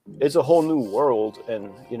it's a whole new world,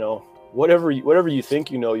 and whatever you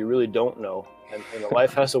think you know, you really don't know. And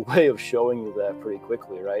life has a way of showing you that pretty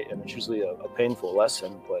quickly, right? And it's usually a painful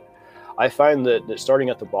lesson, but I find that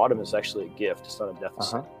starting at the bottom is actually a gift. It's not a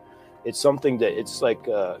deficit. Uh-huh. It's something that it's like,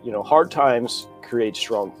 hard times create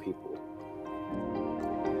strong people.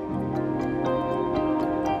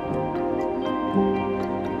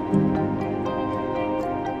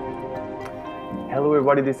 Hello,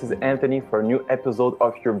 everybody. This is Anthony for a new episode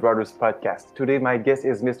of Your Brothers Podcast. Today, my guest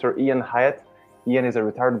is Mr. Ian Hyatt. Ian is a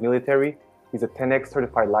retired military. He's a 10X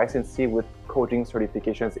certified licensee with coaching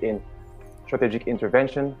certifications in strategic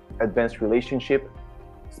intervention, advanced relationship,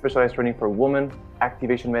 specialized training for women,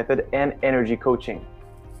 activation method, and energy coaching.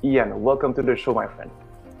 Ian, welcome to the show, my friend.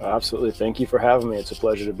 Absolutely. Thank you for having me. It's a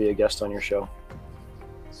pleasure to be a guest on your show.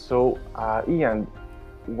 So, Ian,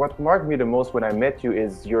 what marked me the most when I met you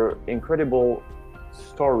is your incredible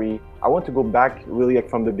story. I want to go back really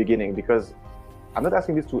from the beginning, because I'm not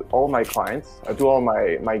asking this to all my clients, to all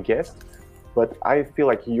my guests, but I feel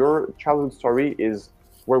like your childhood story is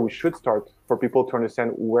where we should start for people to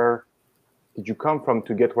understand where did you come from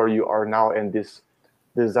to get where you are now, and this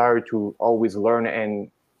desire to always learn and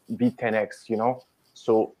be 10x,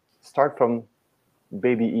 So start from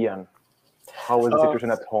baby Ian. How was the situation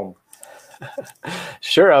at home?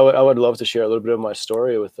 Sure, I would love to share a little bit of my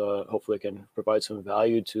story with, hopefully I can provide some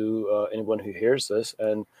value to anyone who hears this.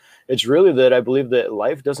 And it's really that I believe that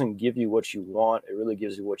life doesn't give you what you want, it really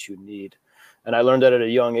gives you what you need. And I learned that at a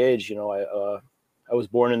young age. I was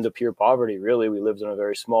born into pure poverty, really. We lived in a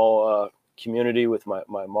very small community with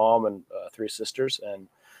my mom and three sisters. And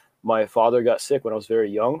my father got sick when I was very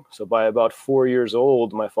young. So by about 4 years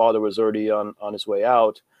old, my father was already on his way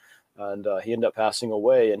out. And he ended up passing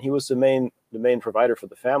away, and he was the main provider for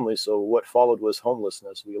the family. So what followed was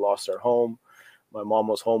homelessness. We lost our home. My mom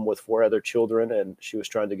was home with 4 other children, and she was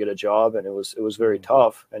trying to get a job, and it was very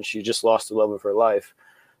tough. And she just lost the love of her life.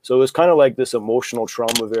 So it was kind of like this emotional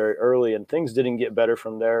trauma very early, and things didn't get better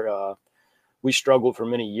from there. We struggled for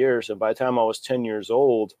many years, and by the time I was 10 years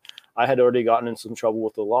old, I had already gotten in some trouble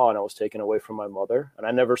with the law, and I was taken away from my mother, and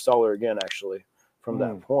I never saw her again, actually, from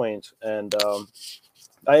that point. And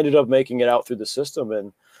I ended up making it out through the system,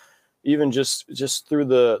 and even just through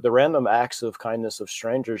the random acts of kindness of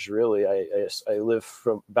strangers. Really, I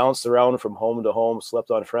bounced around from home to home, slept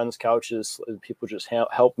on friends' couches, and people just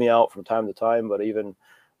helped me out from time to time. But even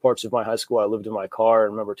parts of my high school, I lived in my car. I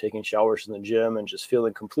remember taking showers in the gym and just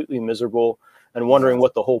feeling completely miserable and wondering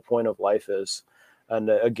what the whole point of life is. And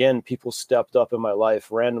again, people stepped up in my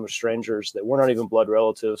life, random strangers that were not even blood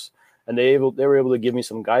relatives. And they were able to give me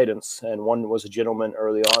some guidance. And one was a gentleman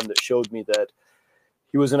early on that showed me that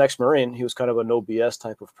he was an ex-Marine. He was kind of a no BS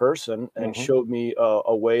type of person, and showed me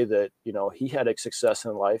a way that, he had a success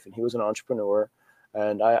in life, and he was an entrepreneur.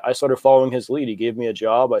 And I started following his lead. He gave me a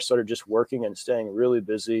job. I started just working and staying really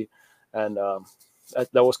busy. And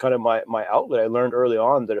that was kind of my outlet. I learned early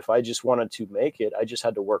on that if I just wanted to make it, I just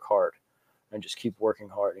had to work hard and just keep working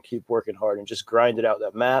hard and just grind it out.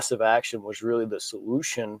 That massive action was really the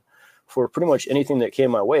solution for pretty much anything that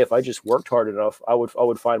came my way. If I just worked hard enough, I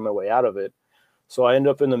would find my way out of it. So I ended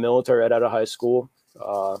up in the military right out of high school.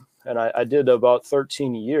 And I did about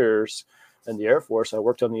 13 years in the Air Force. I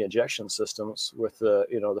worked on the ejection systems with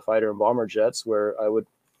the fighter and bomber jets, where I would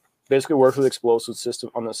basically work with explosive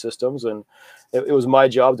on the systems. And it was my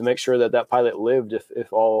job to make sure that pilot lived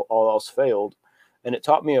if all else failed. And it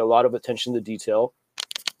taught me a lot of attention to detail.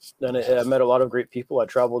 Then I met a lot of great people. I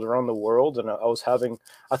traveled around the world, and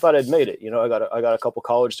I thought I'd made it. I got a couple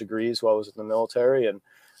college degrees while I was in the military, and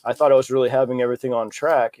I thought I was really having everything on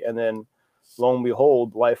track. And then, lo and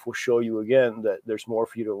behold, life will show you again that there's more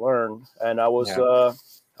for you to learn. And I was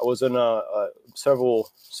in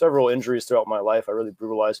several injuries throughout my life. I really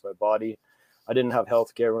brutalized my body. I didn't have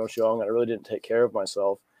health care when I was young. I really didn't take care of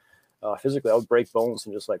myself. Physically, I would break bones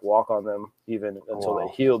and just walk on them even until they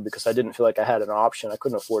healed, because I didn't feel like I had an option. I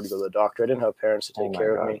couldn't afford to go to the doctor. I didn't have parents to take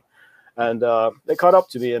care of me. And they caught up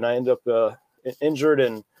to me, and I ended up injured,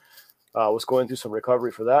 and was going through some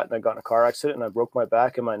recovery for that. And I got in a car accident, and I broke my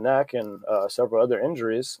back and my neck and several other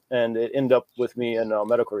injuries. And it ended up with me in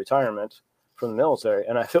medical retirement from the military.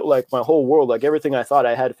 And I felt like my whole world, like everything I thought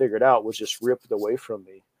I had figured out, was just ripped away from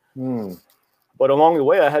me. But along the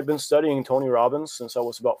way, I had been studying Tony Robbins since I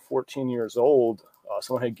was about 14 years old.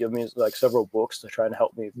 Someone had given me several books to try and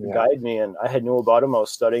help me, guide me. And I had knew about him. I was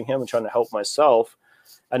studying him and trying to help myself.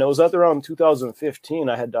 And it was at around 2015,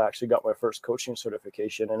 I had actually got my first coaching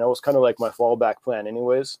certification. And that was kind of like my fallback plan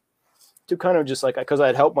anyways, to kind of just because I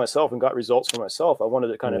had helped myself and got results for myself. I wanted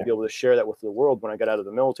to kind of be able to share that with the world when I got out of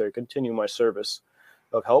the military, continue my service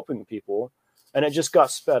of helping people. and it just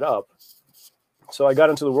got sped up. So I got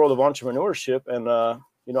into the world of entrepreneurship, and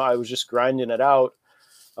I was just grinding it out,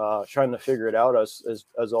 trying to figure it out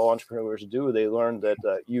as all entrepreneurs do. They learned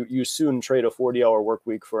that you soon trade a 40-hour work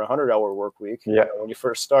week for a 100-hour work week. Yeah. When you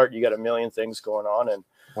first start, you got a million things going on, and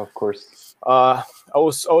of course, I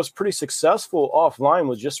was pretty successful offline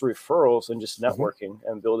with just referrals and just networking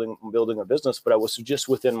and building a business. But I was just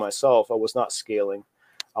within myself. I was not scaling.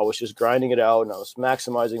 I was just grinding it out, and I was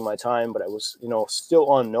maximizing my time. But I was,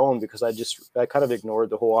 still unknown because I kind of ignored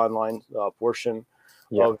the whole online portion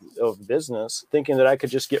of business, thinking that I could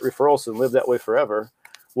just get referrals and live that way forever.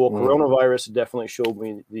 Well, coronavirus definitely showed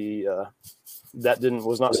me that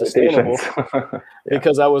was not sustainable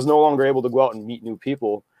because I was no longer able to go out and meet new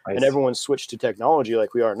people, and everyone switched to technology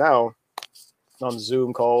like we are now, on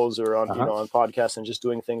Zoom calls or on on podcasts and just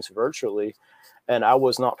doing things virtually. And I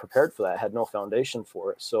was not prepared for that. I had no foundation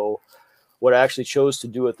for it. So what I actually chose to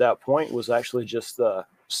do at that point was actually just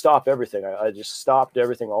stop everything. I just stopped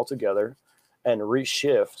everything altogether and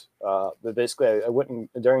reshift. But basically, I went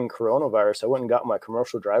during coronavirus, I went and got my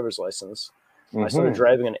commercial driver's license. I started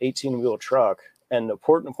driving an 18-wheel truck. And the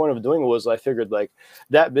important point of doing it was I figured like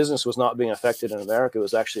that business was not being affected in America. It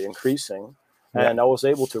was actually increasing. Yeah. And I was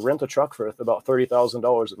able to rent a truck for about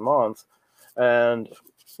 $30,000 a month. And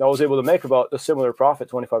I was able to make about a similar profit,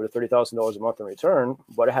 $25,000 to $30,000 a month in return.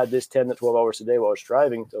 But I had this 10 to 12 hours a day while I was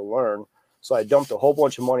driving to learn. So I dumped a whole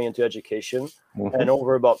bunch of money into education. And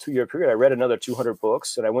over about a 2-year period, I read another 200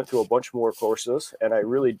 books, and I went through a bunch more courses. And I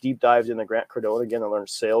really deep dived into Grant Cardone again and learned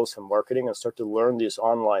sales and marketing and start to learn this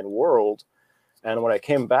online world. And when I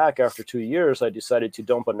came back after 2 years, I decided to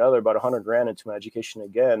dump another about $100,000 into my education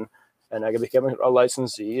again. And I became a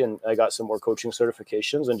licensee, and I got some more coaching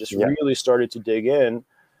certifications, and just really started to dig in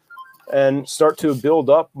and start to build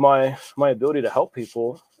up my ability to help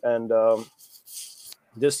people. And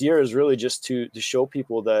this year is really just to show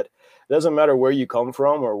people that it doesn't matter where you come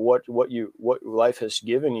from or what life has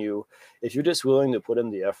given you. If you're just willing to put in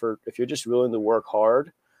the effort, if you're just willing to work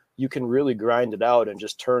hard, you can really grind it out and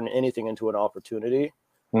just turn anything into an opportunity.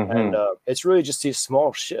 And it's really just these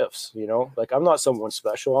small shifts, like I'm not someone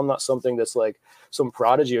special. I'm not something that's like some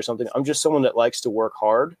prodigy or something. I'm just someone that likes to work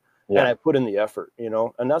hard and I put in the effort,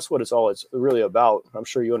 and that's what it's really about. I'm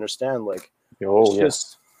sure you understand, like,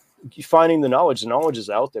 just finding the knowledge. The knowledge is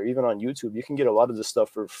out there, even on YouTube. You can get a lot of this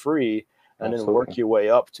stuff for free and then work your way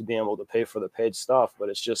up to being able to pay for the paid stuff. But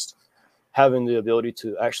it's just having the ability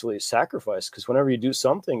to actually sacrifice, because whenever you do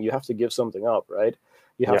something, you have to give something up, right?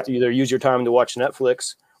 You have to either use your time to watch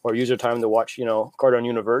Netflix or use your time to watch, Cardone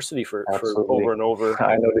University for over and over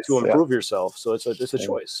to improve yourself. So it's a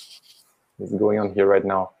choice. It's going on here right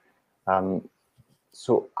now.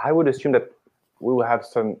 So I would assume that we will have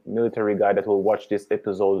some military guy that will watch this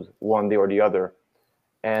episode one day or the other.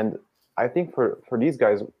 And I think for these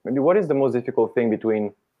guys, maybe what is the most difficult thing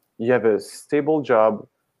between you have a stable job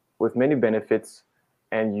with many benefits,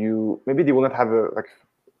 and maybe they will not have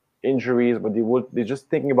injuries, but they're just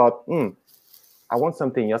thinking about, I want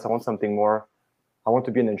something else, I want something more, I want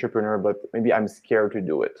to be an entrepreneur, but maybe I'm scared to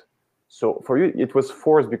do it. So for you, it was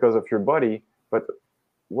forced because of your body, but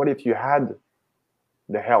what if you had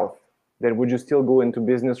the health? Then would you still go into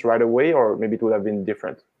business right away, or maybe it would have been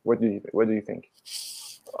different? What do you think?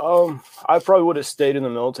 I probably would have stayed in the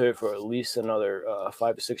military for at least another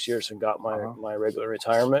 5 to 6 years and got my regular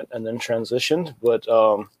retirement and then transitioned. But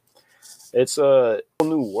it's a whole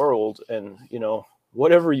new world, and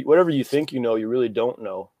whatever you think you really don't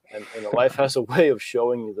know. And life has a way of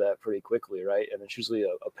showing you that pretty quickly, right? And it's usually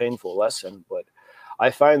a painful lesson. But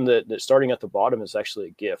I find that starting at the bottom is actually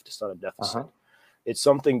a gift. It's not a deficit. It's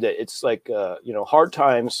something that it's like, hard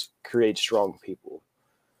times create strong people,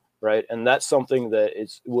 right? And that's something that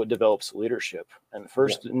it's what develops leadership. And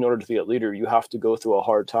first, in order to be a leader, you have to go through a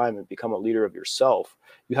hard time and become a leader of yourself.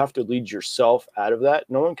 You have to lead yourself out of that.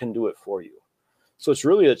 No one can do it for you. So it's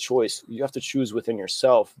really a choice. You have to choose within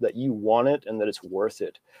yourself that you want it and that it's worth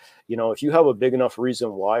it. If you have a big enough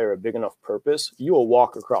reason why or a big enough purpose, you will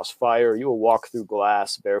walk across fire. You will walk through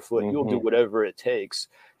glass barefoot. You'll do whatever it takes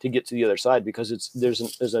to get to the other side, because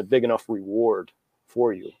there's a big enough reward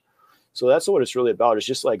for you. So that's what it's really about. It's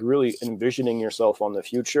just like really envisioning yourself on the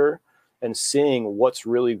future and seeing what's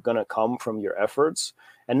really going to come from your efforts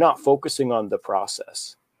and not focusing on the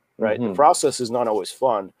process, right? The process is not always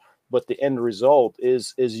fun, but the end result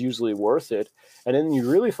is usually worth it. And then you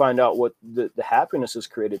really find out what the happiness is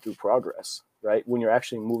created through progress, right? When you're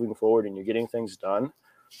actually moving forward and you're getting things done.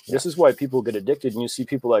 This is why people get addicted. And you see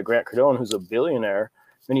people like Grant Cardone, who's a billionaire,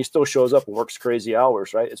 and he still shows up and works crazy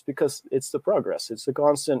hours, right? It's because it's the progress. It's the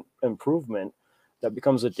constant improvement that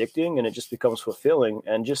becomes addicting, and it just becomes fulfilling,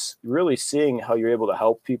 and just really seeing how you're able to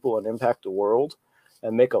help people and impact the world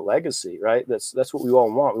and make a legacy, right? That's what we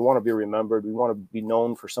all want. We want to be remembered. We want to be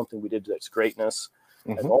known for something we did that's greatness.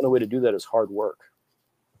 And the only way to do that is hard work.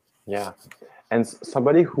 Yeah. And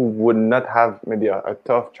somebody who would not have maybe a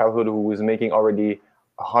tough childhood, who was making already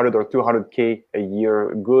 100 or 200K a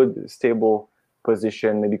year, good, stable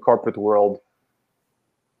position, maybe corporate world,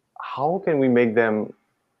 how can we make them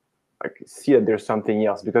like see that there's something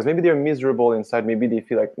else? Because maybe they're miserable inside. Maybe they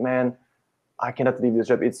feel like, man, I cannot leave this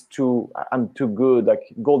job. I'm too good.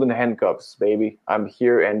 Like golden handcuffs, baby. I'm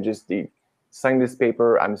here and just sign this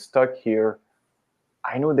paper. I'm stuck here.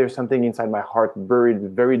 I know there's something inside my heart buried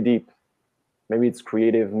very deep. Maybe it's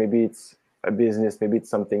creative. Maybe it's a business. Maybe it's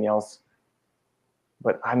something else.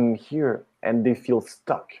 But I'm here and they feel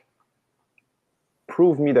stuck.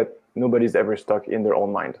 Prove me that nobody's ever stuck in their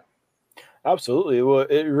own mind. Absolutely. Well,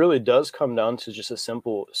 it really does come down to just a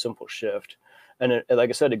simple shift. And like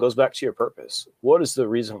I said, it goes back to your purpose. What is the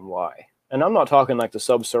reason why? And I'm not talking like the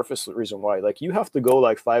subsurface reason why. Like you have to go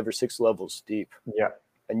like 5 or 6 levels deep. Yeah.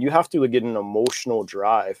 And you have to get an emotional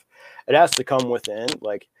drive. It has to come within,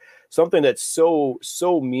 like something that's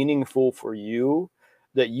so meaningful for you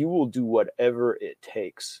that you will do whatever it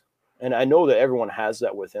takes. And I know that everyone has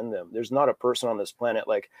that within them. There's not a person on this planet,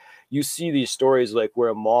 like you see these stories like where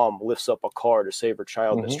a mom lifts up a car to save her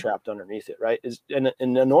child that's trapped underneath it, right? In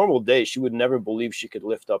a normal day, she would never believe she could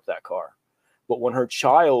lift up that car. But when her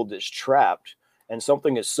child is trapped and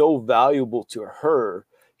something is so valuable to her,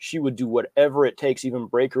 she would do whatever it takes, even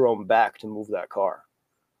break her own back to move that car.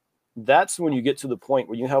 That's when you get to the point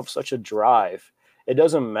where you have such a drive. It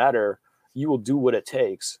doesn't matter. You will do what it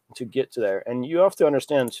takes to get to there. And you have to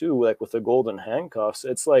understand too, like with the golden handcuffs,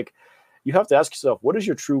 it's like you have to ask yourself, what is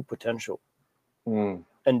your true potential?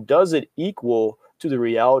 And does it equal to the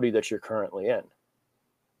reality that you're currently in?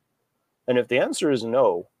 And if the answer is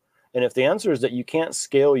no, and if the answer is that you can't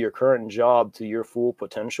scale your current job to your full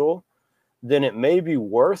potential, then it may be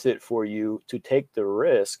worth it for you to take the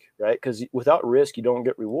risk, right? Because without risk, you don't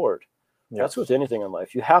get reward. That's with anything in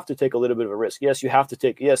life. You have to take a little bit of a risk. Yes, you have to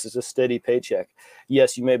take, yes, it's a steady paycheck.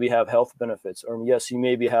 Yes, you maybe have health benefits, or yes, you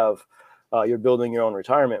maybe have, you're building your own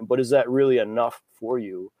retirement, but is that really enough for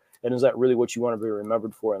you? And is that really what you want to be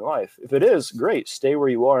remembered for in life? If it is, great, stay where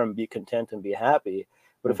you are and be content and be happy.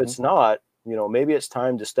 But if it's not, you know, maybe it's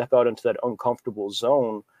time to step out into that uncomfortable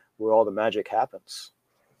zone where all the magic happens.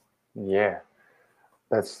 Yeah,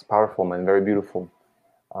 that's powerful, man. Very beautiful.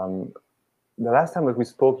 The last time that we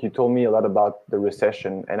spoke, you told me a lot about the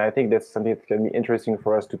recession, and I think that's something that can be interesting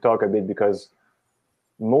for us to talk a bit, because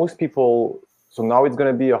most people, so now it's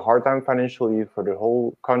going to be a hard time financially for the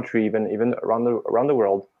whole country, even around the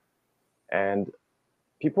world, and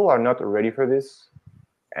people are not ready for this,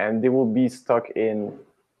 and they will be stuck in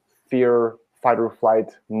fear, fight or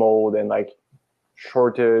flight mode, and like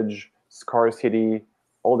shortage, scarcity,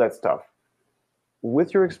 all that stuff.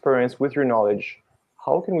 With your experience, with your knowledge,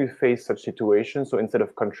 how can we face such situations so instead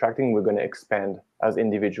of contracting, we're going to expand as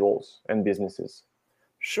individuals and businesses?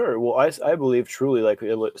 Sure. Well, I believe truly, like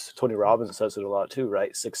Tony Robbins says it a lot too,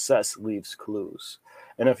 right? Success leaves clues.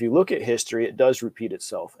 And if you look at history, it does repeat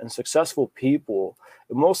itself. And successful people,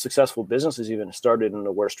 most successful businesses even started in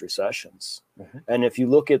the worst recessions. And if you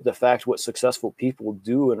look at the fact what successful people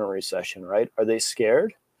do in a recession, right? Are they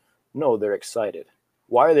scared? No, they're excited.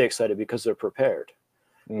 Why are they excited? Because they're prepared.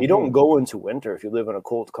 You don't go into winter if you live in a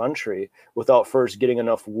cold country without first getting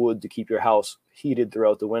enough wood to keep your house heated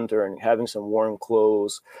throughout the winter and having some warm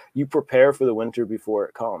clothes. You prepare for the winter before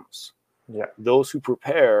it comes. Yeah. Those who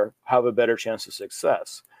prepare have a better chance of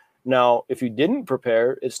success. Now, if you didn't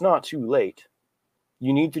prepare, it's not too late.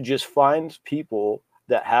 You need to just find people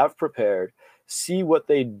that have prepared, see what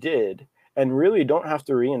they did, and really don't have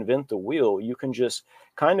to reinvent the wheel. You can just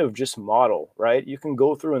kind of just model, right? You can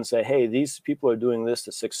go through and say, hey, these people are doing this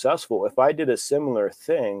to successful. If I did a similar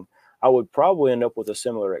thing, I would probably end up with a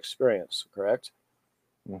similar experience, correct?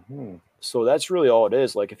 So that's really all it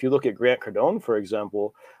is. Like if you look at Grant Cardone, for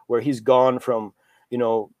example, where he's gone from, you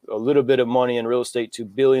know, a little bit of money in real estate to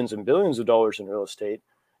billions and billions of dollars in real estate,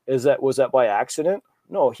 was that by accident?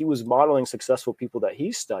 No, he was modeling successful people that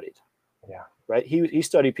he studied. Yeah. Right. He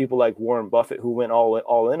studied people like Warren Buffett, who went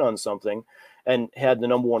all in on something and had the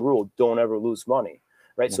number one rule: don't ever lose money.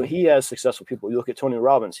 Right. So he has successful people. You look at Tony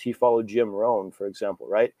Robbins, he followed Jim Rohn, for example.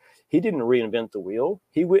 Right. He didn't reinvent the wheel.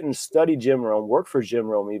 He went and studied Jim Rohn, worked for Jim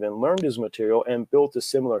Rohn, even learned his material and built a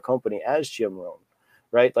similar company as Jim Rohn.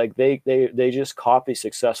 Right. Like they just copy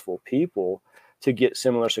successful people to get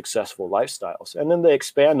similar successful lifestyles. And then they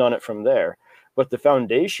expand on it from there. But the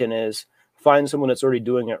foundation is Find someone that's already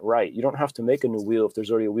doing it right. You don't have to make a new wheel if there's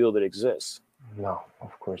already a wheel that exists. No,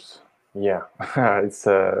 of course. Yeah, it's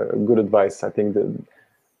good advice. I think that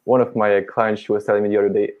one of my clients, she was telling me the other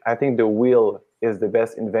day, I think the wheel is the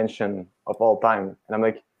best invention of all time. And I'm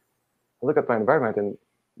like, I look at my environment and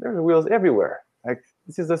there's wheels everywhere. Like,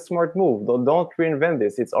 this is a smart move. Don't reinvent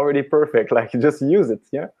this. It's already perfect. Like, just use it.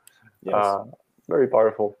 Yeah. Yes. Very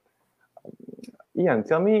powerful. Ian,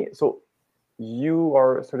 tell me, so you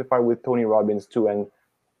are certified with Tony Robbins too, and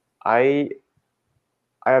I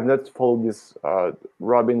I have not followed this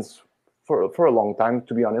Robbins for a long time,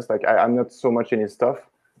 to be honest. Like I'm not so much in his stuff.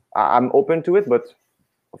 I'm open to it, but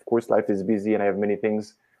of course life is busy and I have many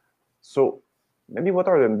things. So maybe what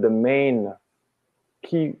are the main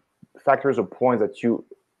key factors or points that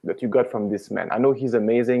you got from this man? I know he's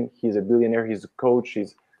amazing. He's a billionaire. He's a coach.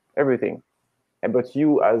 He's everything. But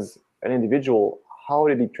you as an individual, how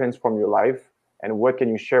did he transform your life? And what can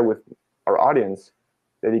you share with our audience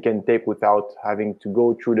that he can take without having to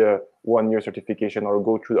go through the 1 year certification or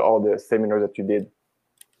go through all the seminars that you did?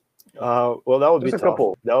 Well, that would Just be a tough.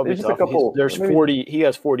 couple. That would be Just a tough. couple. There's Maybe. 40. He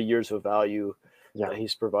has 40 years of value Yeah. that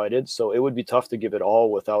he's provided, so it would be tough to give it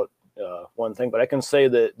all without one thing. But I can say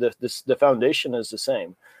that the foundation is the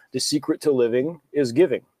same. The secret to living is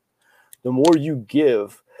giving. The more you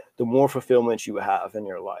give, the more fulfillment you have in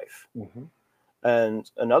your life. Mm-hmm. And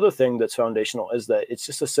another thing that's foundational is that it's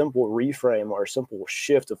just a simple reframe or a simple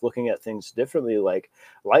shift of looking at things differently. Like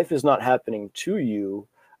life is not happening to you,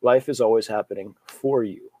 life is always happening for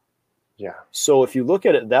you. Yeah. So if you look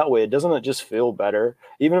at it that way, doesn't it just feel better?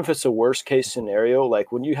 Even if it's a worst case scenario,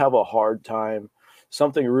 like when you have a hard time,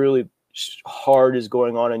 something really hard is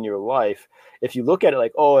going on in your life. If you look at it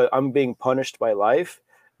like, oh, I'm being punished by life,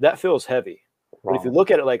 that feels heavy. But if you look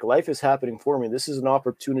at it like life is happening for me, this is an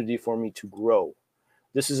opportunity for me to grow.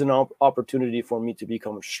 This is an opportunity for me to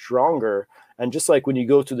become stronger. And just like when you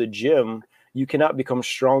go to the gym, you cannot become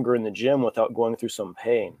stronger in the gym without going through some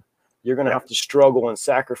pain. You're going to have to struggle and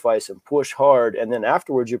sacrifice and push hard. And then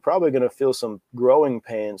afterwards, you're probably going to feel some growing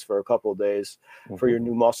pains for a couple of days for your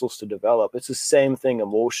new muscles to develop. It's the same thing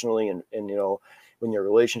emotionally and you know, in your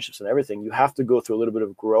relationships and everything. You have to go through a little bit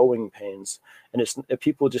of growing pains. And it's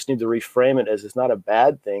people just need to reframe it as it's not a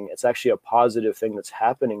bad thing. It's actually a positive thing that's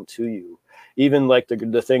happening to you. Even like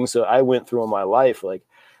the things that I went through in my life, like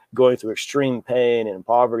going through extreme pain and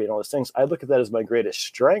poverty and all those things, I look at that as my greatest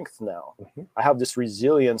strength now. Mm-hmm. I have this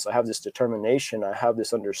resilience, I have this determination, I have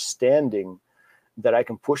this understanding that I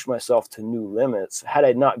can push myself to new limits. Had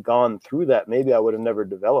I not gone through that, maybe I would have never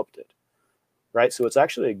developed it. Right? So it's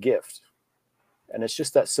actually a gift. And it's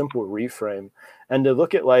just that simple reframe. And to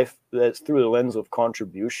look at life that's through the lens of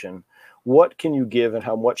contribution. What can you give and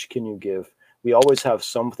how much can you give? We always have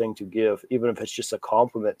something to give, even if it's just a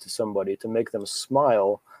compliment to somebody to make them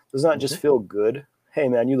smile. Does not just feel good. Hey,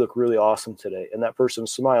 man, you look really awesome today. And that person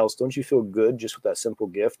smiles. Don't you feel good just with that simple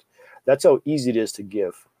gift? That's how easy it is to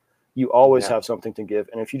give. You always have something to give.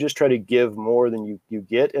 And if you just try to give more than you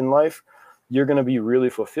get in life, you're going to be really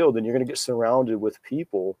fulfilled and you're going to get surrounded with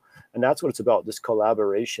people. And that's what it's about, this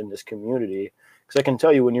collaboration, this community. Because I can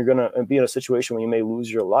tell you, when you're going to be in a situation where you may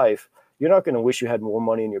lose your life, you're not going to wish you had more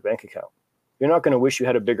money in your bank account. You're not going to wish you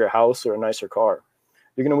had a bigger house or a nicer car.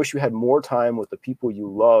 You're going to wish you had more time with the people you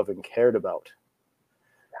love and cared about.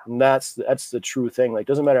 And that's the true thing. Like,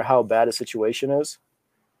 doesn't matter how bad a situation is.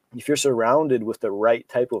 If you're surrounded with the right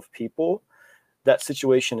type of people, that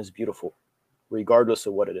situation is beautiful, regardless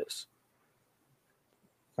of what it is.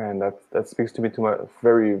 And that speaks to me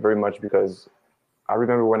very, very much, because I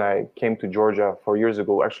remember when I came to Georgia 4 years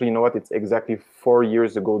ago. Actually, you know what? It's exactly 4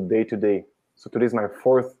 years ago, day to day. So today's my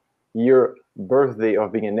 4th year birthday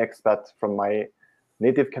of being an expat from my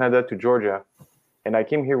native Canada to Georgia. And I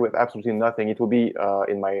came here with absolutely nothing. It will be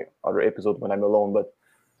in my other episode when I'm alone. But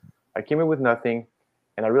I came here with nothing.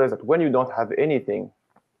 And I realized that when you don't have anything,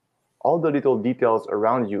 all the little details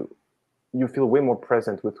around you, you feel way more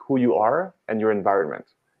present with who you are and your environment.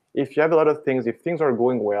 If you have a lot of things, if things are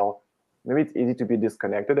going well, maybe it's easy to be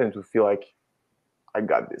disconnected and to feel like, I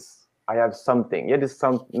got this. I have something. Yeah, this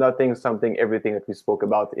nothing, something, everything that we spoke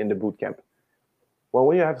about in the boot camp. Well,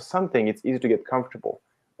 when you have something, it's easy to get comfortable.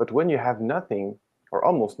 But when you have nothing or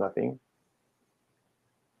almost nothing,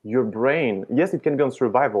 your brain, yes, it can be on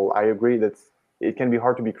survival. I agree that it can be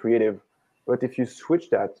hard to be creative. But if you switch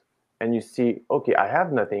that and you see, okay, I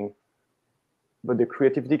have nothing, but the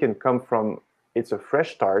creativity can come from, it's a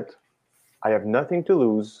fresh start. I have nothing to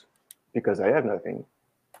lose because I have nothing.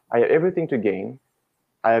 I have everything to gain.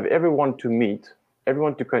 I have everyone to meet,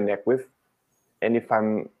 everyone to connect with. And if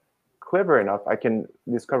I'm clever enough, I can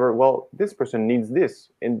discover, well, this person needs this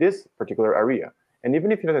in this particular area. And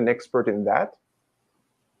even if you're not an expert in that,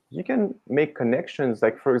 you can make connections.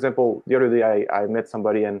 Like, for example, the other day I met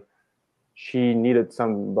somebody and she needed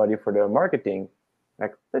somebody for their marketing.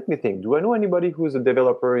 Like, let me think, do I know anybody who's a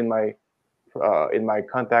developer in my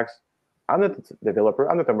contacts? I'm not a developer,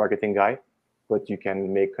 I'm not a marketing guy, but you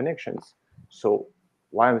can make connections. So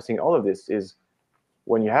why I'm saying all of this is,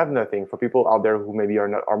 when you have nothing, for people out there who maybe are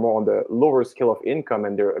more on the lower scale of income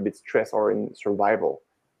and they're a bit stressed or in survival,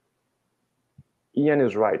 Ian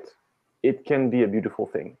is right. It can be a beautiful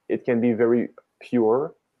thing. It can be very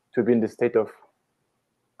pure to be in the state of,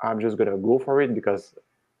 I'm just gonna go for it because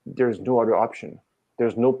there's no other option.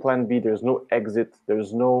 There's no plan B, there's no exit,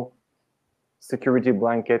 there's no security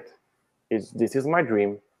blanket. This is my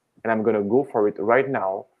dream and I'm gonna go for it right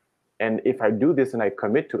now. And if I do this and I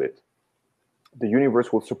commit to it, the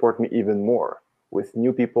universe will support me even more with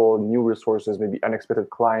new people, new resources, maybe unexpected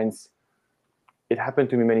clients. It happened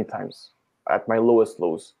to me many times at my lowest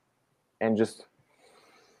lows. And just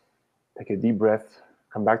take a deep breath,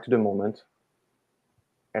 come back to the moment,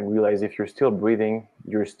 and realize if you're still breathing,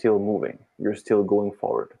 you're still moving, you're still going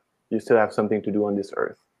forward. You still have something to do on this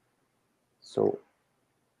earth. So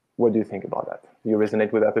what do you think about that? Do you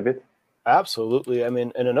resonate with that a bit? Absolutely. I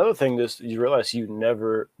mean, and another thing is you realize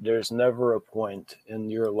there's never a point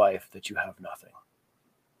in your life that you have nothing.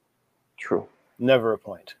 True. Never a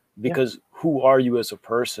point. Because who are you as a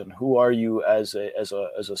person? Who are you as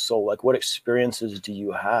a soul? Like, what experiences do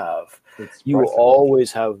you have? You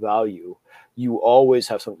always have value. You always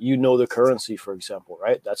have something. You know the currency, for example,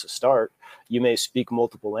 right? That's a start. You may speak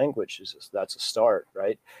multiple languages. That's a start,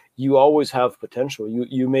 right? You always have potential.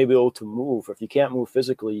 You may be able to move. If you can't move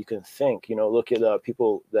physically, you can think. Look at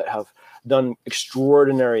people that have done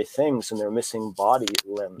extraordinary things and they're missing body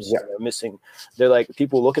limbs. Yeah. They're like,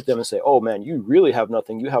 people look at them and say, oh man, you really have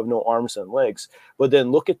nothing. You have no arms and legs. But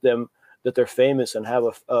then look at them, that they're famous and have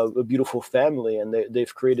a beautiful family and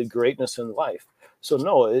they've created greatness in life. So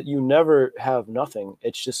no, you never have nothing.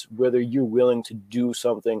 It's just whether you're willing to do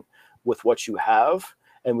something with what you have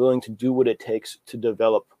and willing to do what it takes to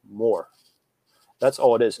develop more. That's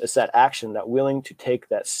all it is. It's that action, that willing to take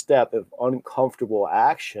that step of uncomfortable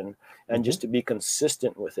action and just to be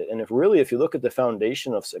consistent with it. And if you look at the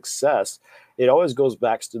foundation of success, it always goes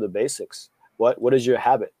back to the basics. What is your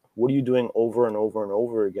habit? What are you doing over and over and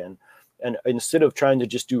over again? And instead of trying to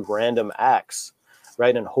just do random acts,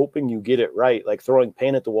 right, and hoping you get it right, like throwing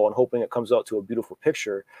paint at the wall and hoping it comes out to a beautiful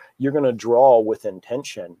picture, you're going to draw with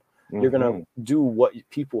intention. You're going to do what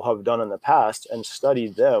people have done in the past and study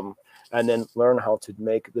them and then learn how to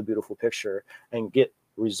make the beautiful picture and get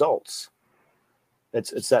results.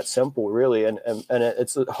 It's that simple, really. And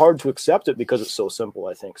it's hard to accept it because it's so simple.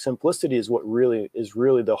 I think simplicity is what really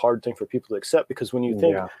the hard thing for people to accept, because when you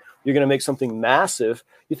think you're going to make something massive,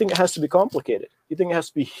 you think it has to be complicated. You think it has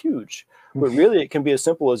to be huge. But really, it can be as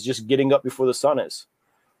simple as just getting up before the sun is,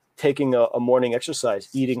 taking a morning exercise,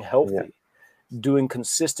 eating healthy, doing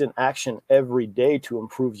consistent action every day to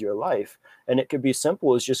improve your life. And it could be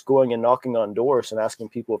simple as just going and knocking on doors and asking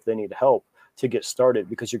people if they need help to get started,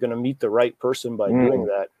 because you're going to meet the right person by doing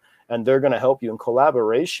that, and they're going to help you. And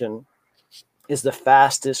collaboration is the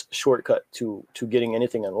fastest shortcut to getting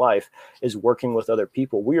anything in life, is working with other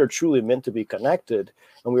people. We are truly meant to be connected,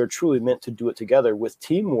 and we are truly meant to do it together. With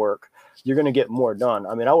teamwork, you're going to get more done.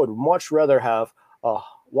 I mean, I would much rather have a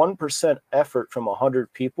 1% effort from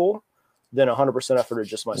 100 people than 100% effort of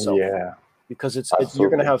just myself. Yeah. Because you're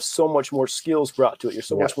going to have so much more skills brought to it. You're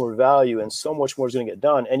so much more value, and so much more is going to get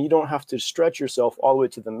done. And you don't have to stretch yourself all the way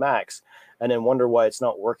to the max and then wonder why it's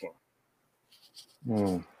not working.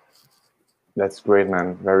 That's great,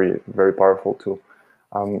 man. Very, very powerful too.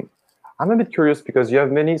 I'm a bit curious because you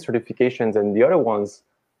have many certifications, and the other ones,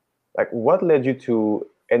 like, what led you to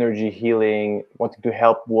energy healing, wanting to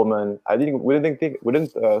help women? We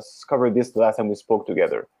didn't cover this the last time we spoke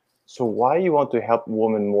together. So why you want to help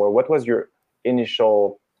women more? What was your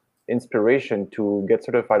initial inspiration to get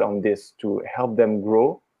certified on this, to help them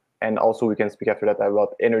grow? And also we can speak after that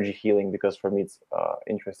about energy healing, because for me it's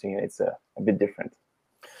interesting and it's a bit different.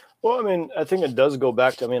 Well, I mean, I think it does go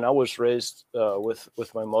back to, I was raised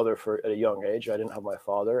with my mother at a young age. I didn't have my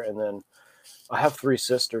father. And then I have 3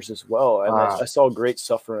 sisters as well. And I saw great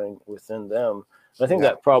suffering within them. And I think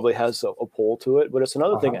that probably has a pull to it. But it's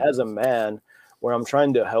another thing as a man, where I'm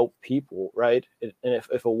trying to help people, right? And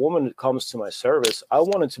if a woman comes to my service, I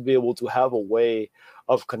wanted to be able to have a way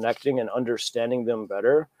of connecting and understanding them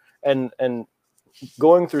better. And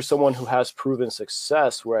going through someone who has proven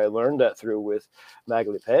success, where I learned that through with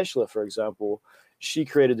Magali Peshla, for example, she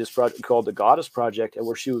created this project called the Goddess Project, and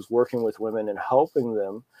where she was working with women and helping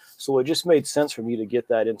them. So it just made sense for me to get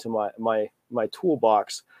that into my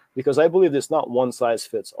toolbox, because I believe it's not one size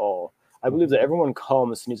fits all. I believe that everyone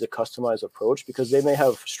comes needs a customized approach, because they may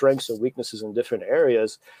have strengths and weaknesses in different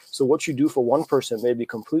areas. So what you do for one person may be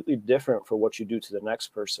completely different for what you do to the next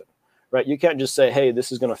person, right? You can't just say, hey,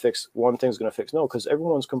 this is going to fix one thing's going to fix. No, because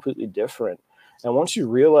everyone's completely different. And once you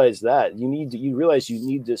realize that, you realize you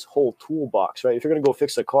need this whole toolbox, right? If you're going to go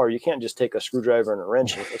fix a car, you can't just take a screwdriver and a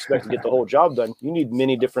wrench and expect to get the whole job done. You need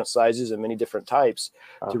many different sizes and many different types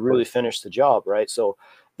to really finish the job, right? So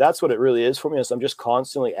that's what it really is for me. Is I'm just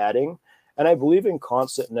constantly adding. And I believe in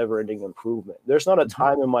constant, never-ending improvement. There's not a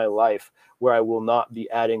time in my life where I will not be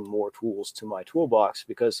adding more tools to my toolbox,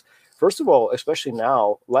 because, first of all, especially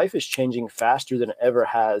now, life is changing faster than it ever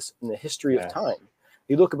has in the history of time.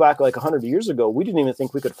 You look back like 100 years ago, we didn't even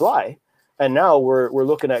think we could fly, and now we're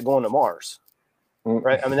looking at going to Mars,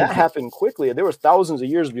 right? I mean, that happened quickly. There was thousands of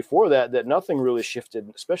years before that nothing really shifted,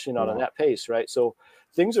 especially not on that pace, right? So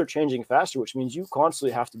things are changing faster, which means you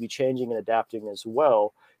constantly have to be changing and adapting as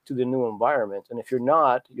well to the new environment. And if you're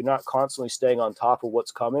not constantly staying on top of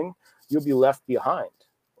what's coming, you'll be left behind,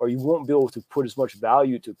 or you won't be able to put as much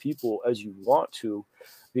value to people as you want to,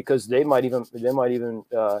 because they might even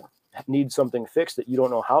need something fixed that you don't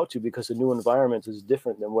know how to, because the new environment is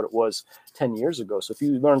different than what it was 10 years ago. So if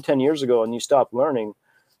you learned 10 years ago and you stop learning,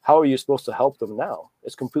 how are you supposed to help them now?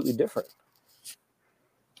 It's completely different.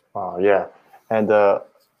 Yeah. And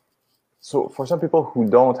so for some people who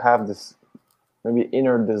don't have this maybe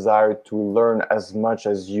inner desire to learn as much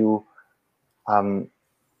as you, how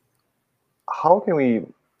can we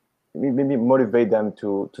maybe motivate them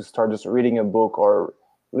to start just reading a book or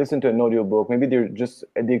listen to an audiobook? Maybe they're just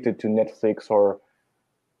addicted to Netflix, or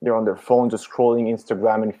they're on their phone just scrolling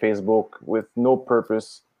Instagram and Facebook with no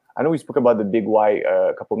purpose. I know we spoke about the big why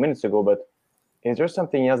a couple of minutes ago, but is there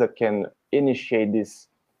something else that can initiate this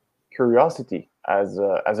curiosity as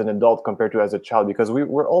an adult compared to as a child? Because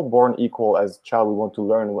we're all born equal. As a child, we want to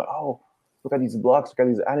learn. Oh, look at these blocks, look at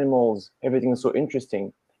these animals. Everything is so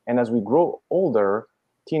interesting. And as we grow older,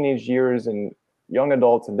 teenage years and young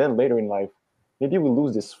adults, and then later in life, maybe we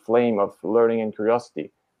lose this flame of learning and curiosity. Do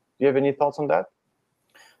you have any thoughts on that?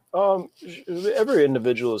 Every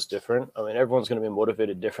individual is different. I mean, everyone's going to be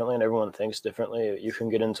motivated differently, and everyone thinks differently. You can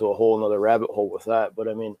get into a whole another rabbit hole with that. But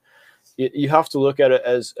I mean, you have to look at it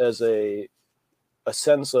as a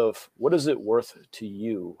sense of, what is it worth to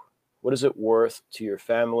you? What is it worth to your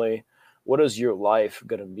family? What is your life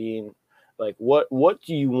going to mean? Like, what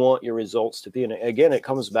do you want your results to be? And again, it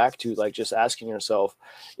comes back to like just asking yourself,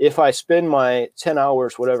 if I spend my 10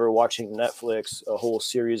 hours, whatever, watching Netflix, a whole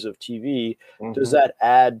series of TV, does that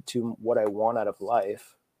add to what I want out of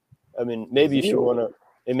life? I mean, maybe if you want to,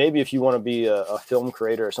 and maybe if you want to be a film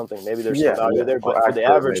creator or something, maybe there's some value there. But for the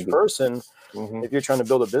average person, if you're trying to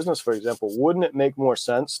build a business, for example, wouldn't it make more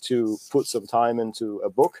sense to put some time into a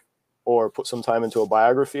book, or put some time into a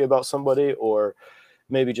biography about somebody, or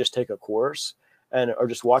maybe just take a course, or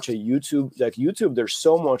just watch a YouTube? Like YouTube, there's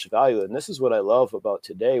so much value. And this is what I love about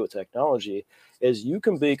today with technology, is you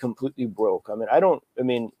can be completely broke. I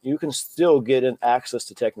mean, you can still get an access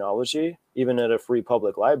to technology, even at a free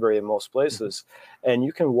public library in most places. And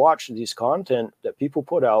you can watch these content that people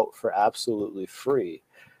put out for absolutely free.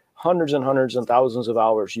 Hundreds and hundreds and thousands of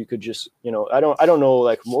hours. You could just, I don't know,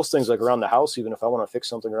 like most things, like around the house, even if I want to fix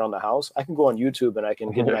something around the house, I can go on YouTube and I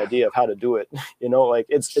can get an idea of how to do it. Like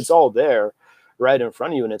it's all there right in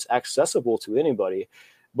front of you, and it's accessible to anybody.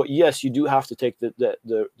 But yes, you do have to take the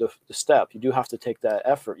step. You do have to take that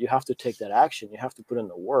effort. You have to take that action. You have to put in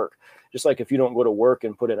the work. Just like if you don't go to work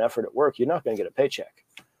and put in effort at work, you're not going to get a paycheck.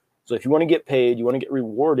 So if you want to get paid, you want to get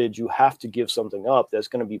rewarded, you have to give something up that's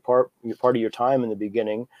going to be part of your time in the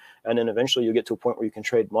beginning. And then eventually you'll get to a point where you can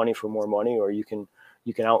trade money for more money, or you can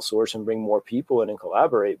outsource and bring more people in and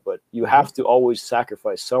collaborate. But you have to always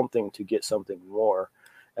sacrifice something to get something more.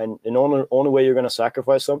 And the only way you're going to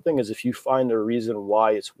sacrifice something is if you find a reason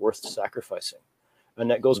why it's worth sacrificing. And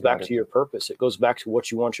that goes back to your purpose. It goes back to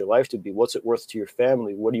what you want your life to be. What's it worth to your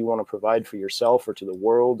family? What do you want to provide for yourself, or to the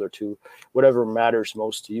world, or to whatever matters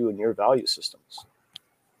most to you in your value systems?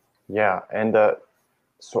 Yeah. And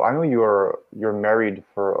so I know you're married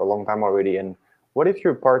for a long time already. And what if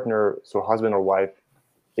your partner, so husband or wife,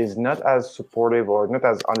 is not as supportive or not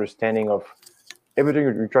as understanding of everything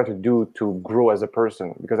you try to do to grow as a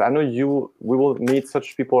person? Because I know we will meet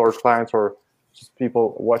such people, or clients, or just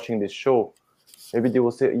people watching this show. Maybe they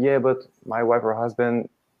will say, yeah, but my wife or husband,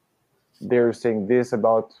 they're saying this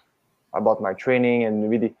about my training, and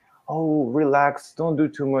maybe relax, don't do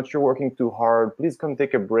too much, you're working too hard, please come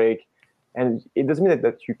take a break. And it doesn't mean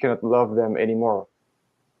that you cannot love them anymore.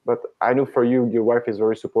 But I know for you, your wife is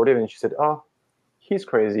very supportive, and she said, "Oh, he's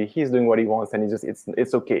crazy. He's doing what he wants, and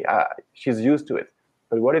it's okay. She's used to it."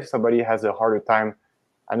 But what if somebody has a harder time?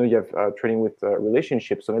 I know you have training with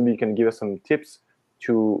relationships, so maybe you can give us some tips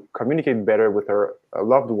to communicate better with our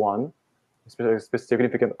loved one, especially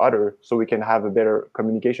significant other, so we can have a better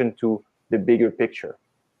communication to the bigger picture.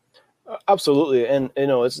 Absolutely, and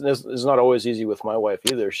it's not always easy with my wife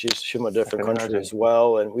either. She's from a different country Imagine. as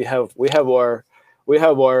well, and we have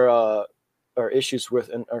our issues with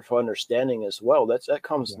and our understanding as well. That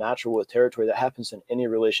comes natural with territory. That happens in any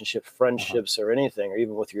relationship, friendships, or anything, or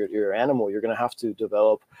even with your animal. You're going to have to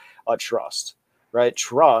develop a trust, right?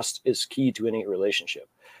 Trust is key to any relationship.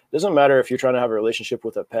 It doesn't matter if you're trying to have a relationship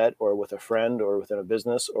with a pet or with a friend or within a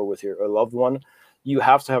business or with a loved one. You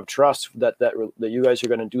have to have trust that you guys are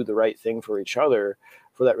going to do the right thing for each other,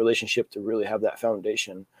 for that relationship to really have that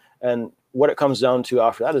foundation. And what it comes down to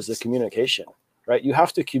after that is the communication, right? You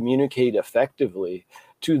have to communicate effectively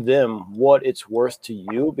to them what it's worth to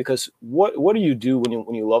you, because what do you do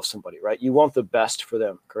when you love somebody, right? You want the best for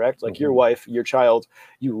them, correct? Like your wife, your child,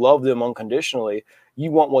 you love them unconditionally.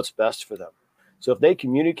 You want what's best for them. So if they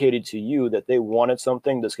communicated to you that they wanted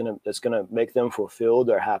something that's gonna make them fulfilled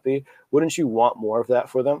or happy, wouldn't you want more of that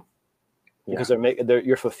for them? Because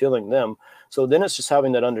you're fulfilling them. So then it's just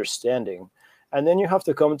having that understanding, and then you have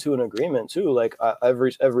to come to an agreement too. Like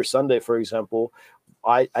every Sunday, for example,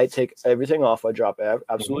 I take everything off. I drop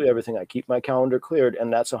absolutely everything. I keep my calendar cleared,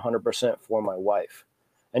 and that's 100% for my wife.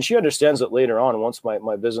 And she understands it later on once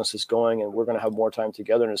my business is going and we're going to have more time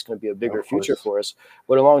together and it's going to be a bigger future for us.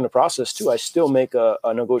 But along the process too, I still make a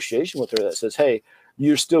negotiation with her that says, hey,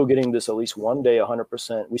 you're still getting this at least one day,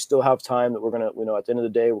 100%. We still have time that we're going to, at the end of the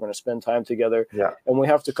day, we're going to spend time together. Yeah. And we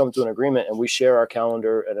have to come to an agreement, and we share our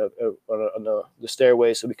calendar and on the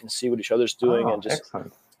stairway so we can see what each other's doing and just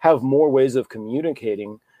have more ways of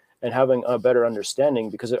communicating and having a better understanding,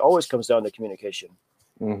 because it always comes down to communication.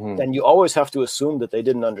 And you always have to assume that they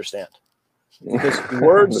didn't understand, because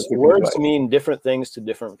words mean different things to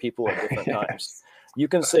different people at different times. You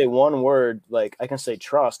can say one word, like I can say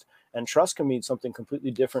trust, and trust can mean something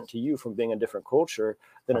completely different to you from being a different culture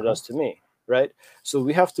than it does to me, right? So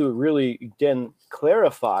we have to really, again,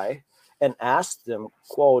 clarify and ask them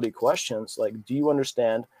quality questions like, do you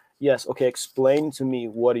understand? Yes. Okay. Explain to me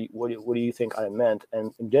what do you think I meant,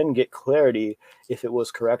 and then get clarity if it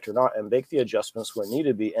was correct or not, and make the adjustments where need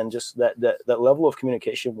to be. And just that level of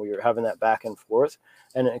communication where you're having that back and forth,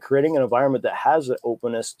 and creating an environment that has the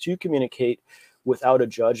openness to communicate without a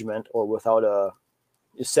judgment or without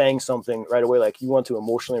saying something right away. Like you want to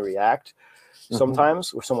emotionally react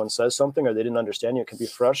sometimes where someone says something or they didn't understand you. It can be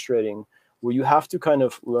frustrating, where you have to kind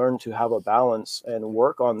of learn to have a balance and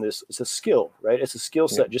work on this. It's a skill, right? It's a skill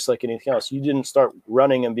set, just like anything else. You didn't start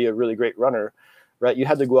running and be a really great runner, right? You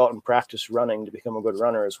had to go out and practice running to become a good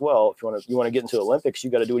runner as well. If you want to get into the Olympics, you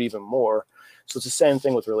got to do it even more. So it's the same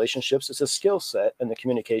thing with relationships. It's a skill set, and the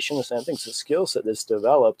communication, the same thing. It's a skill set that's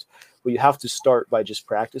developed, but you have to start by just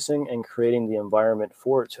practicing and creating the environment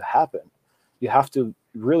for it to happen. You have to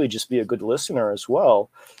really just be a good listener as well,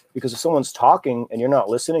 because if someone's talking and you're not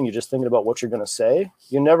listening, you're just thinking about what you're going to say,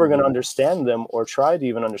 you're never going to understand them or try to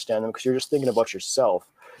even understand them, because you're just thinking about yourself.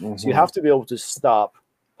 So you have to be able to stop,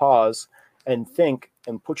 pause, and think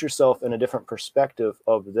and put yourself in a different perspective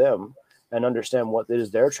of them and understand what it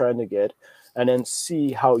is they're trying to get, and then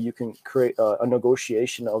see how you can create a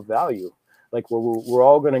negotiation of value. Like we're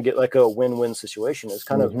all going to get like a win-win situation. It's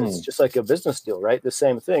kind of, it's just like a business deal, right? The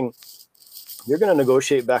same thing. You're going to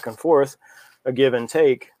negotiate back and forth, a give and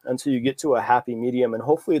take, until you get to a happy medium. And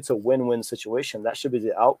hopefully it's a win-win situation. That should be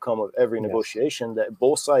the outcome of every negotiation, that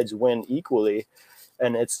both sides win equally,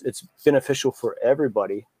 and it's beneficial for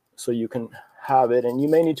everybody. So you can have it, and you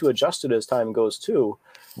may need to adjust it as time goes too.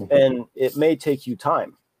 And it may take you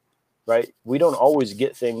time, right? We don't always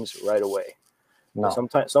get things right away. No.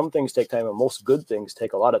 Sometimes some things take time, and most good things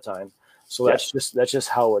take a lot of time. So that's just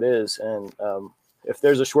how it is. And if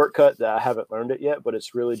there's a shortcut, that I haven't learned it yet, but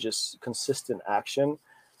it's really just consistent action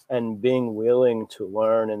and being willing to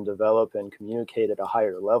learn and develop and communicate at a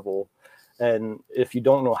higher level. And if you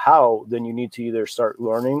don't know how, then you need to either start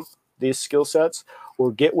learning these skill sets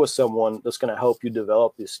or get with someone that's going to help you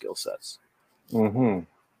develop these skill sets.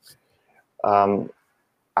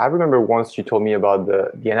 I remember once you told me about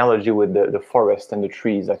the analogy with the forest and the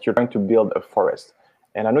trees, that you're trying to build a forest.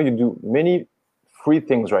 And I know you do many free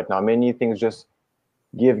things right now, many things just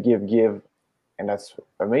give, and that's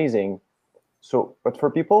amazing. So, but for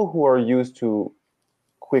people who are used to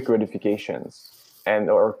quick gratifications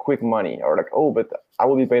or quick money, or like, oh, but I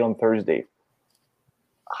will be paid on Thursday.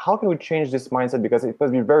 how can we change this mindset? Because it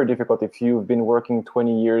must be very difficult if you've been working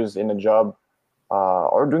 20 years in a job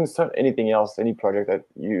or doing anything else, any project that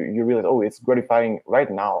you realize, oh, it's gratifying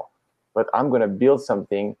right now, but I'm going to build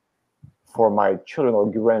something for my children or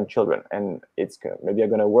grandchildren, and maybe I'm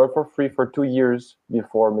going to work for free for 2 years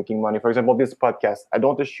before making money. For example, this podcast, I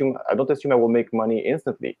don't assume I will make money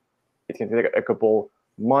instantly. It can take a couple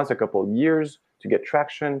months, a couple years to get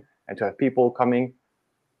traction and to have people coming,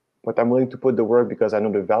 but I'm willing to put the work because I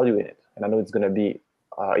know the value in it, and I know it's going to be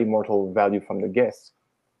immortal value from the guests.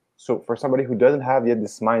 So for somebody who doesn't have yet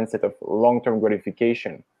this mindset of long-term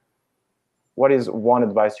gratification, what is one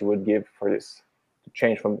advice you would give for this to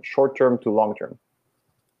change from short-term to long-term?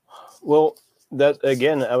 Well, that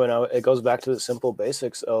again, I mean, it goes back to the simple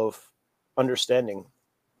basics of understanding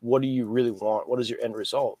what do you really want, what is your end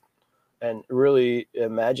result, and really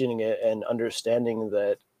imagining it and understanding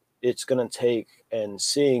that it's going to take and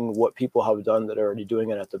seeing what people have done that are already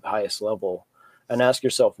doing it at the highest level, and ask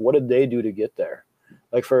yourself, what did they do to get there?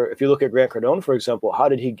 Like if you look at Grant Cardone, for example, how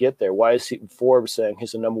did he get there? Why is Forbes saying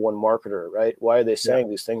he's the #1 marketer, right? Why are they saying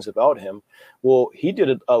these things about him? Well, he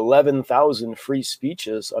did 11,000 free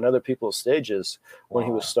speeches on other people's stages when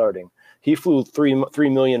he was starting. He flew 3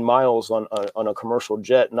 million miles on a commercial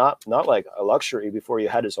jet, not like a luxury before he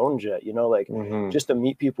had his own jet, like just to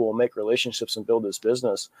meet people and make relationships and build his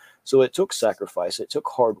business. So it took sacrifice. It took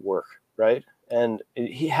hard work, right? And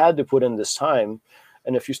he had to put in this time.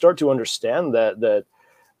 And if you start to understand that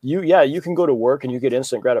you can go to work and you get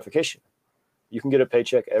instant gratification. You can get a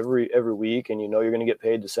paycheck every week, and you're going to get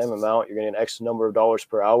paid the same amount. You're going to get an X number of dollars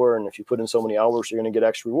per hour, and if you put in so many hours, you're going to get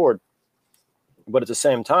X reward. But at the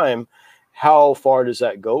same time, how far does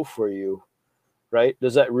that go for you, right?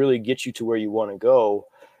 Does that really get you to where you want to go?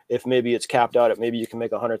 If maybe it's capped out at maybe you can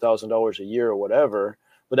make $100,000 a year or whatever,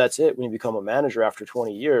 but that's it when you become a manager after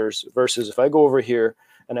 20 years versus if I go over here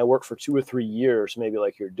and I work for 2 or 3 years, maybe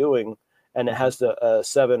like you're doing, and it has the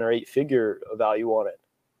 7 or 8 figure value on it,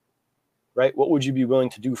 right? What would you be willing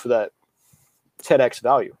to do for that 10x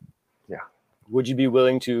value? Yeah. Would you be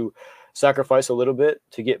willing to sacrifice a little bit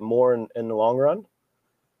to get more in the long run?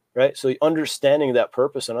 Right. So understanding that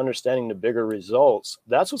purpose and understanding the bigger results,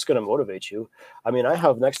 that's what's going to motivate you. I mean, I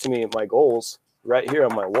have next to me my goals right here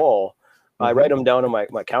on my wall. I write them down on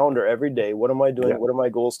my calendar every day. What am I doing? What are my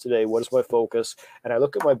goals today? What is my focus? And I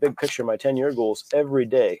look at my big picture, my 10-year goals every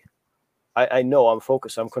day. I know I'm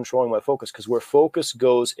focused. I'm controlling my focus because where focus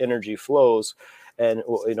goes, energy flows. And,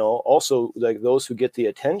 also like those who get the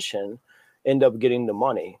attention end up getting the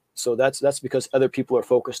money. So that's because other people are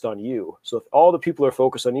focused on you. So if all the people are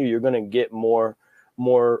focused on you, you're going to get more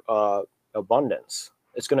abundance.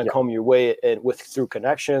 It's going to come your way through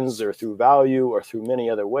connections or through value or through many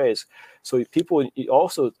other ways. So people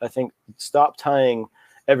also, I think, stop tying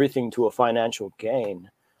everything to a financial gain.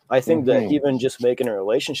 I think that even just making a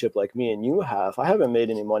relationship like me and you have, I haven't made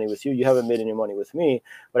any money with you. You haven't made any money with me.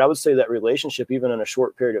 But I would say that relationship, even in a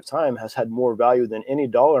short period of time, has had more value than any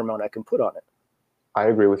dollar amount I can put on it. I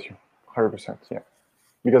agree with you 100%. Yeah.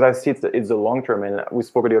 Because I see it's the long term. And we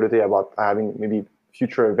spoke the other day about having maybe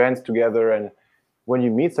future events together. And when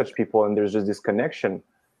you meet such people and there's just this connection,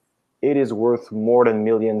 it is worth more than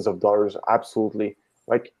millions of dollars. Absolutely.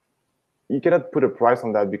 Like you cannot put a price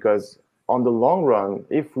on that because on the long run,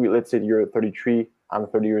 let's say you're 33, I'm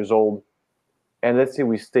 30 years old, and let's say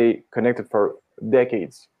we stay connected for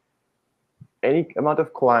decades, any amount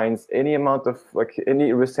of clients, any amount of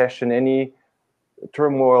any recession, any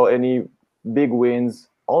turmoil, any big wins,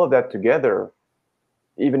 all of that together,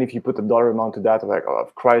 even if you put a dollar amount to that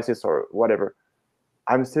of crisis or whatever,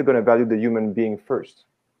 I'm still going to value the human being first.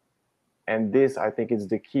 And this, I think, is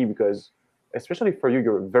the key because, especially for you,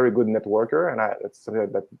 you're a very good networker, and that's something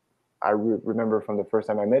that I remember from the first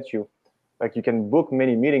time I met you. Like you can book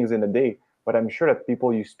many meetings in a day, but I'm sure that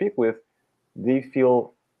people you speak with, they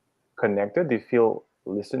feel connected, they feel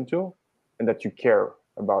listened to, and that you care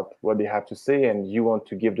about what they have to say, and you want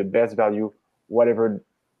to give the best value, whatever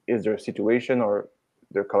is their situation or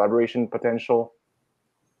their collaboration potential.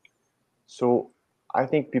 So I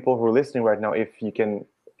think people who are listening right now, if you can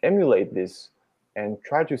emulate this and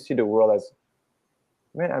try to see the world as,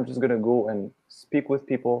 man, I'm just going to go and speak with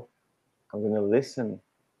people. I'm going to listen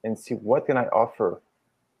and see what can I offer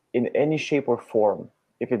in any shape or form,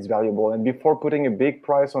 if it's valuable. And before putting a big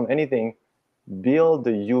price on anything, build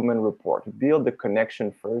the human rapport, build the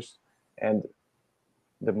connection first, and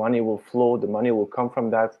the money will flow. The money will come from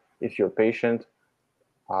that if you're patient.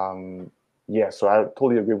 So I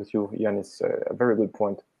totally agree with you, Ian. It's a very good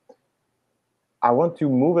point. I want to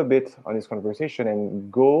move a bit on this conversation and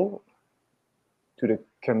go to the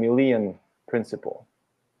chameleon principle.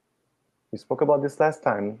 We spoke about this last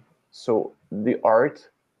time. So the art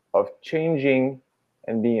of changing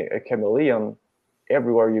and being a chameleon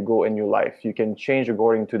everywhere you go in your life. You can change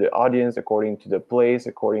according to the audience, according to the place,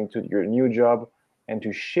 according to your new job, and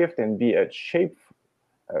to shift and be a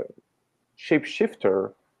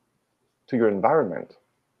shapeshifter to your environment.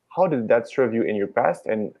 How did that serve you in your past,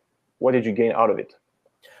 and what did you gain out of it?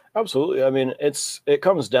 Absolutely. I mean, it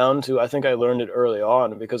comes down to, I think I learned it early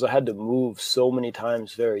on because I had to move so many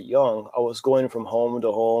times very young. I was going from home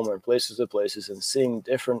to home or places to places and seeing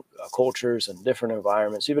different cultures and different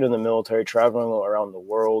environments. Even in the military, traveling around the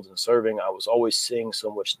world and serving, I was always seeing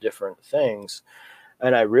so much different things.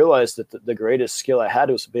 And I realized that the greatest skill I had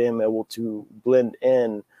was being able to blend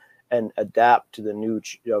in and adapt to the new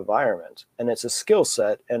environment. And it's a skill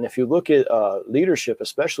set. And if you look at leadership,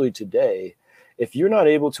 especially today, if you're not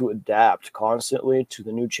able to adapt constantly to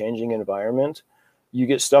the new changing environment, you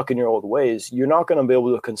get stuck in your old ways. You're not going to be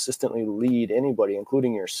able to consistently lead anybody,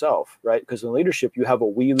 including yourself, right? Because in leadership, you have a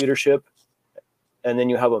we leadership and then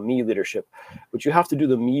you have a me leadership, but you have to do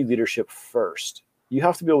the me leadership first. You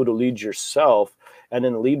have to be able to lead yourself and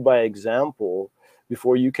then lead by example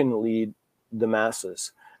before you can lead the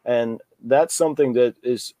masses. And that's something that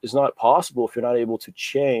is not possible if you're not able to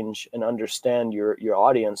change and understand your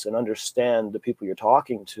audience and understand the people you're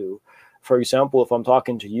talking to. For example, if I'm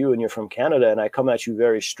talking to you and you're from Canada and I come at you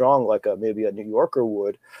very strong, like maybe a New Yorker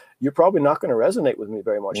would, you're probably not going to resonate with me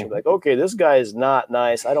very much. Mm-hmm. You're like, okay, this guy is not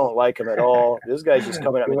nice. I don't like him at all. This guy's just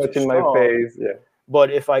coming at Too me much too in my strong. face. Yeah.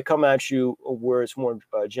 But if I come at you where it's more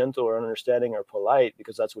gentle or understanding or polite,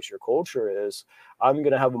 because that's what your culture is, I'm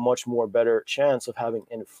going to have a much more better chance of having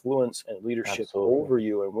influence and leadership Absolutely. over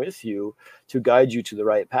you and with you to guide you to the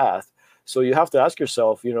right path. So you have to ask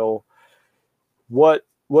yourself, what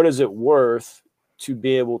is it worth to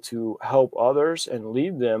be able to help others and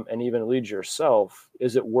lead them and even lead yourself?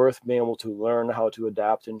 Is it worth being able to learn how to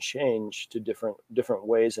adapt and change to different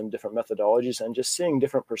ways and different methodologies and just seeing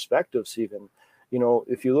different perspectives even?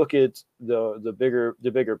 If you look at the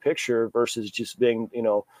bigger picture versus just being,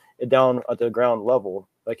 down at the ground level,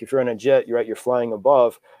 like if you're in a jet, you're flying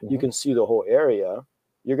above, you can see the whole area.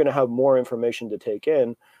 You're going to have more information to take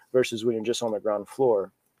in versus when you're just on the ground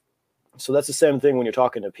floor. So that's the same thing when you're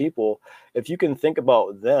talking to people. If you can think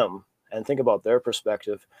about them and think about their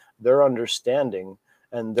perspective, their understanding,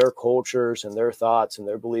 and their cultures and their thoughts and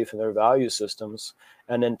their belief and their value systems,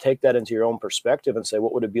 and then take that into your own perspective and say,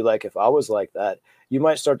 what would it be like if I was like that? You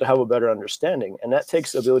might start to have a better understanding. And that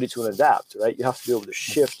takes the ability to adapt, right? You have to be able to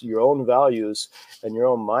shift your own values and your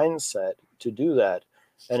own mindset to do that.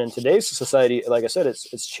 And in today's society, like I said,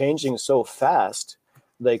 it's changing so fast.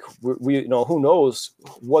 Like we who knows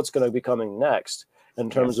what's going to be coming next in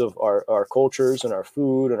terms of our cultures and our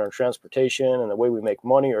food and our transportation and the way we make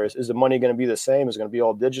money, or is the money going to be the same? Is it going to be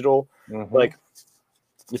all digital? Like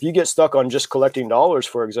if you get stuck on just collecting dollars,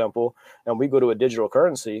 for example, and we go to a digital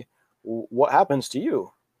currency, what happens to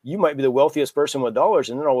you? You might be the wealthiest person with dollars,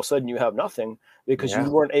 and then all of a sudden you have nothing because you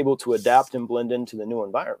weren't able to adapt and blend into the new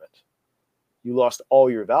environment. You lost all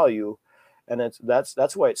your value. And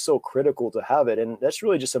that's why it's so critical to have it. And that's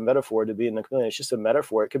really just a metaphor to be in the chameleon. It's just a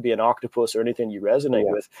metaphor. It could be an octopus or anything you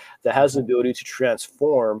resonate with that has the ability to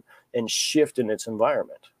transform and shift in its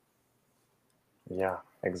environment. Yeah,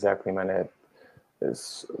 exactly, man.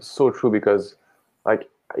 It's so true because, like,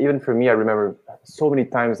 even for me, I remember so many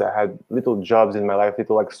times I had little jobs in my life,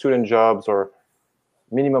 little like student jobs or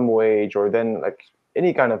minimum wage, or then like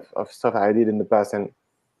any kind of stuff I did in the past. And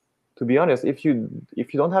to be honest, if you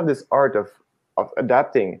don't have this art of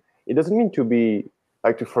adapting, it doesn't mean to be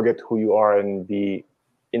like to forget who you are and be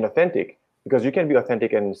inauthentic, because you can be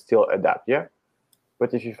authentic and still adapt, yeah.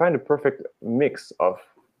 But if you find a perfect mix of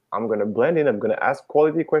I'm going to blend in, I'm going to ask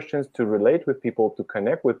quality questions to relate with people, to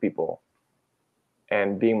connect with people,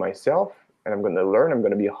 and being myself, and I'm going to learn, I'm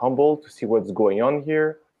going to be humble to see what's going on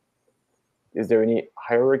here. Is there any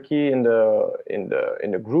hierarchy in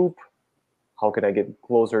the group? How can I get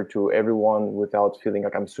closer to everyone without feeling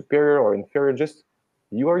like I'm superior or inferior? Just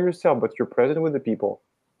you are yourself, but you're present with the people.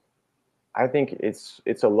 I think it's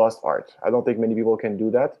a lost art. I don't think many people can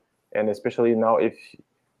do that. And especially now, if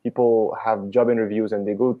people have job interviews and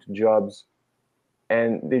they go to jobs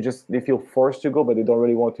and they feel forced to go, but they don't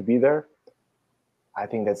really want to be there. I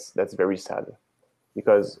think that's very sad,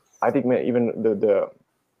 because I think even the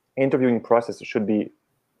interviewing process should be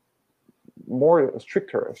more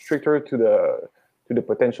stricter to the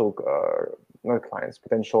potential not clients,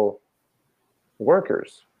 potential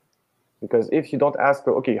workers. Because if you don't ask,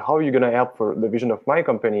 okay, how are you going to help for the vision of my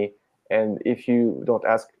company, and if you don't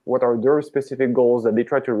ask what are their specific goals that they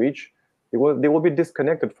try to reach, they will be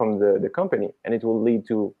disconnected from the company, and it will lead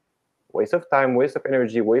to waste of time, waste of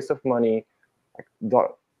energy, waste of money, like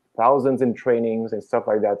thousands in trainings and stuff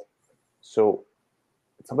like that. So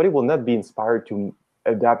somebody will not be inspired to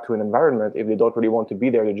adapt to an environment if they don't really want to be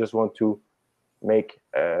there. They just want to make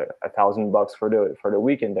 $1,000 for the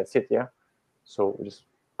week, and that's it. Yeah. So just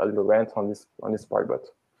a little rant on this part, but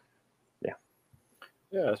yeah.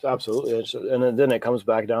 Yeah, absolutely. And then it comes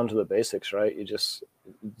back down to the basics, right? You just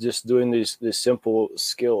doing these simple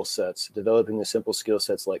skill sets, developing the simple skill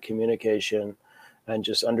sets like communication, and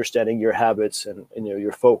just understanding your habits and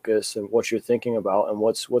your focus and what you're thinking about and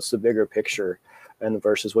what's the bigger picture, and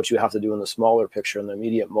versus what you have to do in the smaller picture in the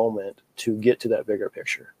immediate moment to get to that bigger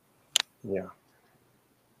picture. Yeah.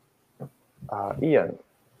 Ian,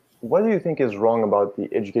 what do you think is wrong about the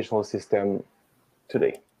educational system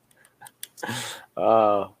today?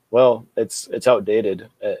 Well, it's outdated.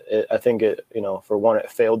 I think for one,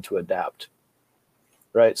 it failed to adapt.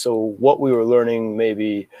 Right. So what we were learning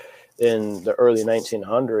maybe in the early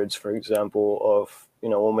 1900s, for example, of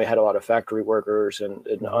when we had a lot of factory workers and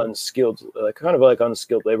unskilled, kind of like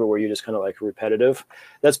unskilled labor, where you're just kind of like repetitive,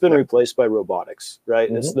 that's been replaced by robotics, right?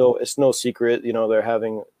 It's no secret, they're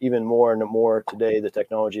having even more and more today. The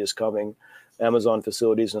technology is coming. Amazon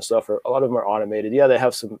facilities and stuff a lot of them are automated. Yeah, they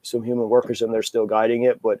have some human workers and they're still guiding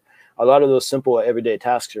it, but a lot of those simple everyday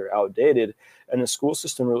tasks are outdated, and the school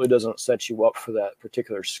system really doesn't set you up for that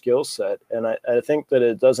particular skill set. And I think that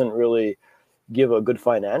it doesn't really give a good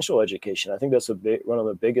financial education. I think that's one of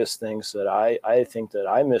the biggest things that I think that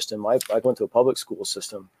I missed I went to a public school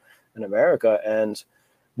system in America, and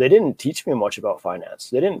they didn't teach me much about finance.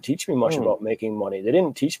 They didn't teach me much about making money. They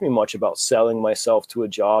didn't teach me much about selling myself to a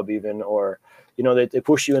job even, or, they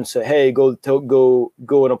push you and say, hey, go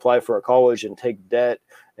and apply for a college and take debt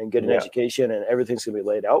and get an education, and everything's going to be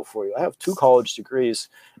laid out for you. I have 2 college degrees,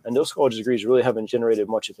 and those college degrees really haven't generated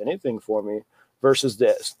much of anything for me, versus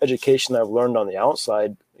the education I've learned on the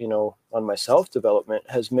outside, on my self-development,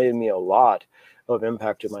 has made me a lot of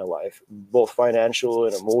impact in my life, both financial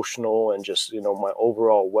and emotional, and just, my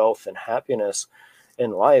overall wealth and happiness in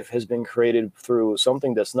life has been created through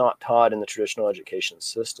something that's not taught in the traditional education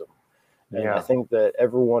system. And I think that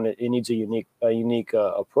everyone, it needs a unique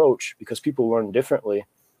approach, because people learn differently.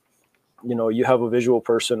 You have a visual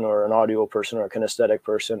person or an audio person or a kinesthetic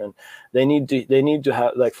person, and they need to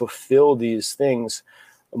have fulfill these things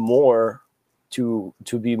more to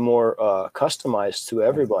be more customized to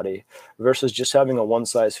everybody, versus just having a one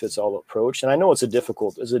size fits all approach. And I know it's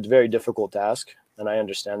a very difficult task, and I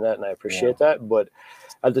understand that and I appreciate that, but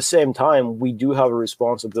at the same time, we do have a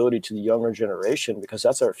responsibility to the younger generation, because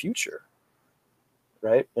that's our future.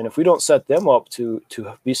 Right. And if we don't set them up to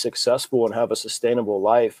be successful and have a sustainable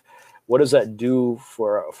life, what does that do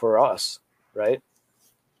for us? Right.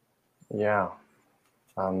 Yeah.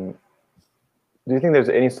 Do you think there's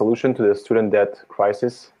any solution to the student debt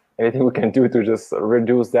crisis? Anything we can do to just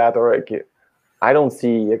reduce that? Or I don't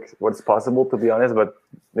see what's possible, to be honest, but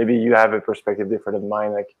maybe you have a perspective different than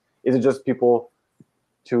mine. Is it just people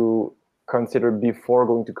to consider before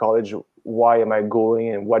going to college, why am I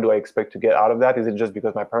going and what do I expect to get out of that? Is it just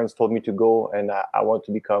because my parents told me to go and I want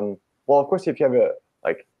to become, well, of course, if you have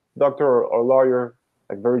a doctor or lawyer,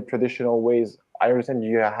 very traditional ways, I understand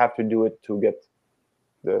you have to do it to get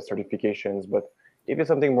the certifications. But if it's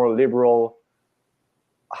something more liberal,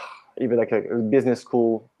 even like a business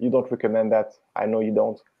school, you don't recommend that. I know you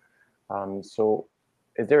don't. So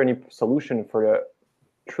is there any solution for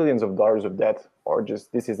the trillions of dollars of debt, or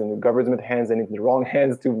just this is in the government hands and in the wrong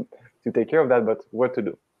hands to take care of that, but what to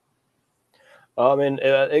do? I mean,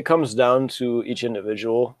 it comes down to each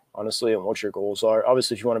individual, honestly, and what your goals are.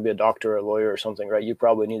 Obviously, if you want to be a doctor or a lawyer or something, right, you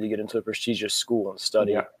probably need to get into a prestigious school and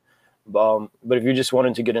study. Yeah. But if you're just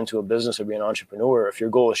wanting to get into a business or be an entrepreneur, if your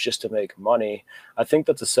goal is just to make money, I think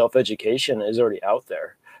that the self-education is already out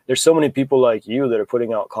there. There's so many people like you that are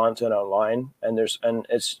putting out content online, and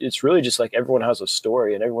it's really just like everyone has a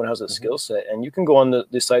story and everyone has a skill set, and you can go on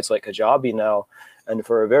the sites like Kajabi now, and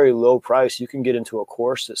for a very low price, you can get into a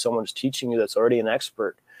course that someone's teaching you that's already an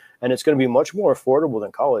expert, and it's going to be much more affordable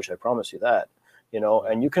than college. I promise you that,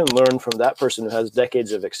 and you can learn from that person who has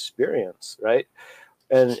decades of experience, right?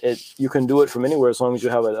 And you can do it from anywhere as long as you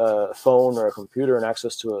have a phone or a computer and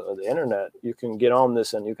access to the internet. You can get on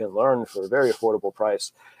this and you can learn for a very affordable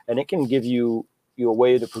price. And it can give you a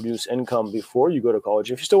way to produce income before you go to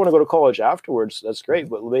college. If you still want to go to college afterwards, that's great.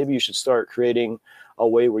 But maybe you should start creating a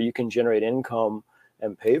way where you can generate income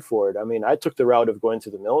and pay for it. I mean, I took the route of going to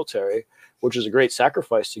the military, which is a great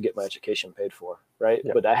sacrifice to get my education paid for, right?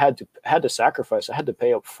 Yep. But I had to sacrifice. I had to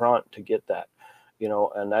pay up front to get that.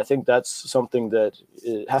 And I think that's something that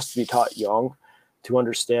it has to be taught young. to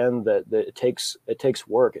understand that it takes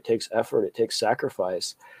work, it takes effort, it takes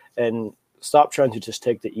sacrifice, and stop trying to just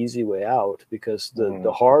take the easy way out, because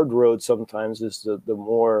the hard road sometimes is the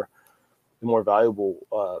more valuable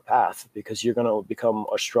path, because you're going to become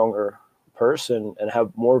a stronger person and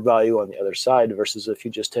have more value on the other side, versus if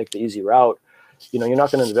you just take the easy route, you're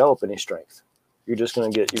not going to develop any strength. You're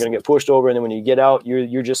going to get pushed over, and then when you get out,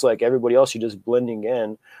 you're just like everybody else. You're just blending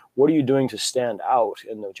in. What are you doing to stand out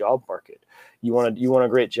in the job market? You want a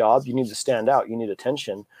great job, you need to stand out. You need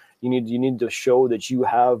attention. You need to show that you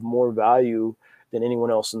have more value than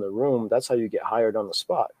anyone else in the room. That's how you get hired on the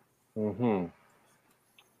spot.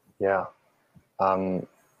 Yeah. And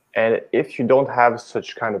if you don't have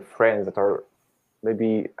such kind of friends that are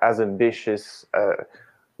maybe as ambitious,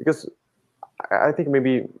 because I think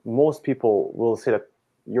maybe most people will say that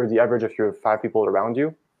you're the average of your 5 people around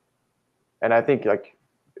you. And I think like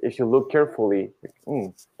if you look carefully,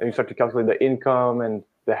 and you start to calculate the income and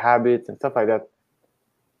the habits and stuff like that,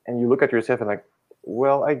 and you look at yourself and like,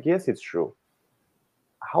 well, I guess it's true.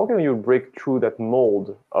 How can you break through that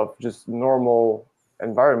mold of just normal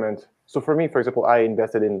environment? So for me, for example, I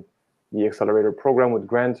invested in the accelerator program with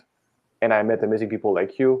Grant, and I met amazing people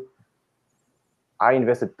like you. I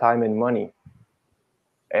invested time and money.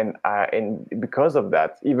 And because of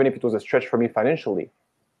that, even if it was a stretch for me financially,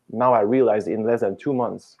 now I realize in less than 2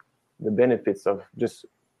 months the benefits of just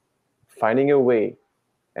finding a way,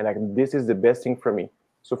 and like this is the best thing for me.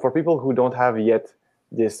 So for people who don't have yet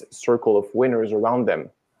this circle of winners around them,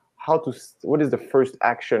 what is the first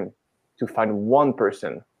action to find one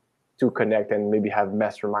person to connect and maybe have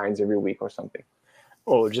masterminds every week or something?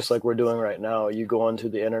 Oh, just like we're doing right now. You go onto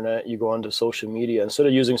the internet, you go onto social media. Instead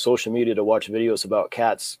of using social media to watch videos about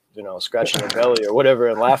cats, scratching their belly or whatever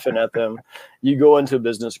and laughing at them, you go into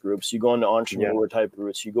business groups, you go into entrepreneur type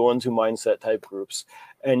groups, you go into mindset type groups,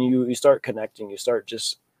 and you start connecting. You start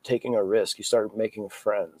just taking a risk. You start making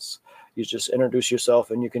friends. You just introduce yourself,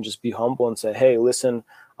 and you can just be humble and say, hey, listen,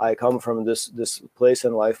 I come from this place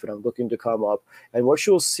in life, and I'm looking to come up. And what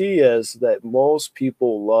you'll see is that most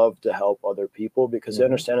people love to help other people because they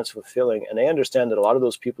understand it's fulfilling, and they understand that a lot of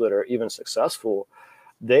those people that are even successful,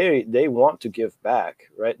 they want to give back,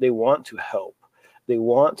 right? They want to help. They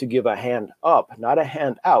want to give a hand up, not a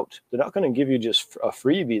hand out. They're not going to give you just a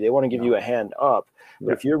freebie. They want to give you a hand up.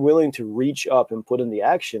 But if you're willing to reach up and put in the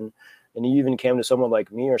action, and you even came to someone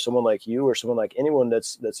like me or someone like you or someone like anyone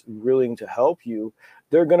that's willing to help you,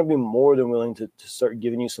 they're going to be more than willing to start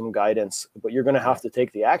giving you some guidance. But you're going to have to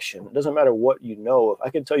take the action. It doesn't matter what you know. If I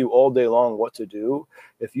can tell you all day long what to do,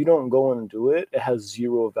 if you don't go and do it, it has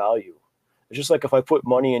zero value. It's just like if I put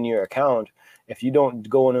money in your account, if you don't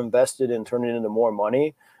go and invest it and turn it into more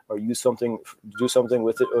money or do something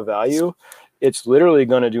with it of value, it's literally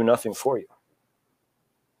going to do nothing for you.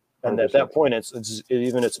 And 100%. At that point,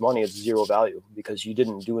 it's money, it's zero value because you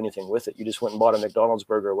didn't do anything with it. You just went and bought a McDonald's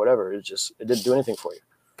burger or whatever. It didn't do anything for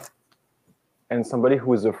you. And somebody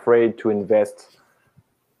who is afraid to invest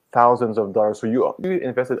thousands of dollars, so you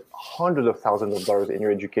invested hundreds of thousands of dollars in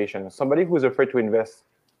your education. Somebody who is afraid to invest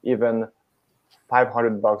even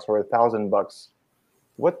 $500 or $1,000,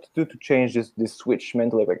 what to do to change this switch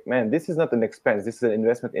mentally? Like, man, this is not an expense. This is an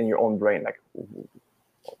investment in your own brain. Like,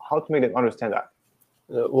 how to make them understand that?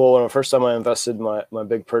 Well, when the first time I invested my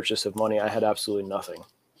big purchase of money, I had absolutely nothing.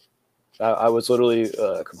 I was literally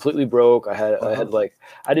completely broke. I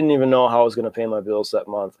didn't even know how I was going to pay my bills that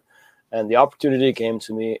month. And the opportunity came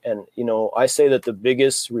to me. And, I say that the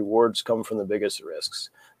biggest rewards come from the biggest risks.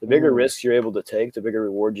 The bigger risks you're able to take, the bigger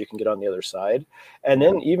reward you can get on the other side. And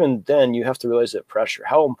then even then you have to realize that pressure,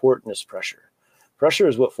 how important is pressure? Pressure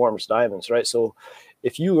is what forms diamonds, right? So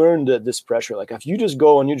if you learn that this pressure, like if you just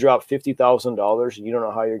go and you drop $50,000 and you don't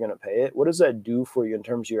know how you're going to pay it, what does that do for you in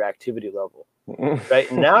terms of your activity level?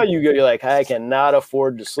 Right now you're like, I cannot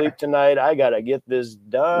afford to sleep tonight. I got to get this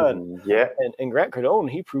done. Yeah. And Grant Cardone,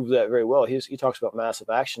 he proved that very well. He talks about massive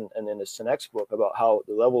action, and in his next book about how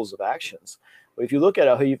the levels of actions. But if you look at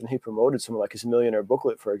how he promoted something like his Millionaire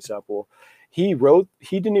booklet, for example, he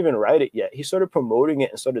didn't even write it yet. He started promoting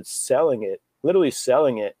it and started literally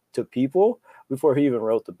selling it to people before he even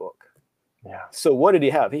wrote the book. Yeah. So what did he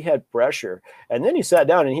have? He had pressure. And then he sat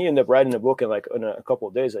down and he ended up writing the book in a couple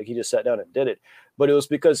of days. Like he just sat down and did it. But it was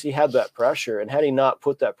because he had that pressure. And had he not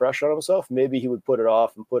put that pressure on himself, maybe he would put it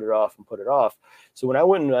off and put it off and put it off. So when I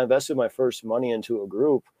went and invested my first money into a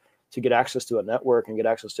group to get access to a network and get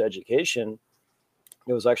access to education,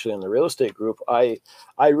 it was actually in the real estate group. I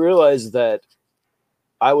realized that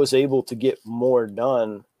I was able to get more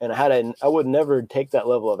done. And I would never take that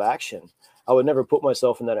level of action. I would never put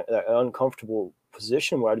myself in that uncomfortable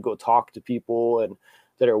position where I'd go talk to people and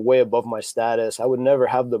that are way above my status. I would never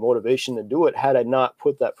have the motivation to do it had I not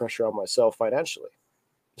put that pressure on myself financially.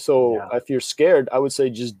 So if you're scared, I would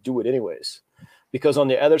say just do it anyways, because on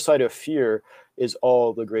the other side of fear is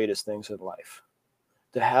all the greatest things in life.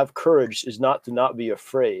 To have courage is not to not be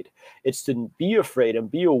afraid. It's to be afraid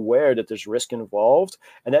and be aware that there's risk involved.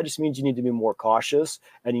 And that just means you need to be more cautious,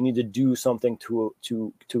 and you need to do something to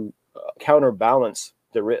counterbalance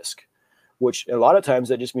the risk, which a lot of times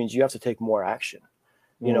that just means you have to take more action.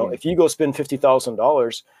 You know, if you go spend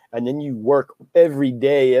 $50,000 and then you work every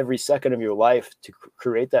day, every second of your life to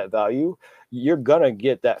create that value, you're going to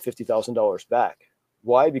get that $50,000 back.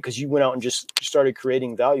 Why? Because you went out and just started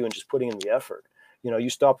creating value and just putting in the effort. You know,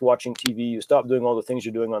 you stopped watching TV, you stopped doing all the things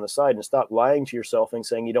you're doing on the side, and stopped lying to yourself and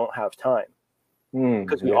saying you don't have time.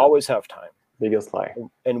 Because we always have time. Biggest lie.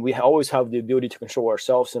 And we always have the ability to control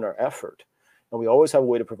ourselves and our effort. And we always have a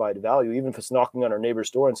way to provide value, even if it's knocking on our neighbor's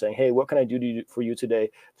door and saying, hey, what can I do for you today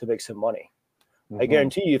to make some money? I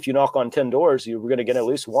guarantee you, if you knock on 10 doors, you're going to get at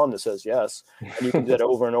least one that says yes. And you can do that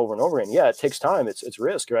over and over and over again. Yeah, it takes time. It's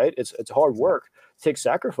risk, right? It's hard work. It takes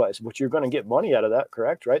sacrifice, but you're going to get money out of that,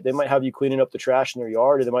 correct? Right? They might have you cleaning up the trash in their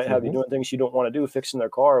yard, or they might have you doing things you don't want to do, fixing their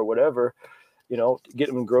car or whatever, you know,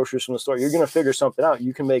 getting them groceries from the store. You're going to figure something out.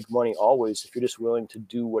 You can make money always if you're just willing to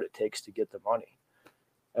do what it takes to get the money.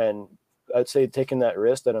 And I'd say taking that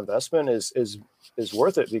risk, that investment is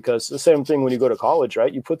worth it, because the same thing when you go to college,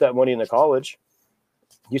 right? You put that money into college.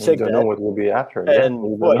 You take don't know what will be after, and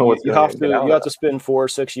you have to spend 4 or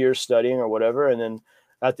 6 years studying or whatever, and then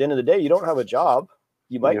at the end of the day, you don't have a job.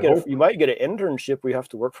 You might get an internship where you have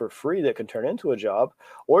to work for free that can turn into a job,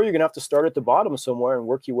 or you're gonna have to start at the bottom somewhere and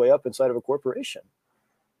work your way up inside of a corporation,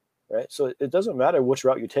 right? So it doesn't matter which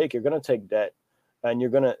route you take. You're gonna take debt, and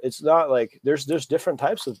it's not like there's different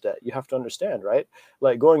types of debt. You have to understand, right?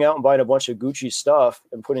 Like going out and buying a bunch of Gucci stuff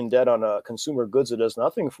and putting debt on a consumer goods that does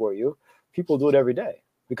nothing for you. People do it every day,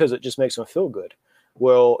 because it just makes them feel good.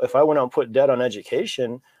 Well, if I went out and put debt on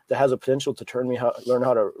education that has a potential to learn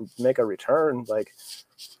how to make a return, like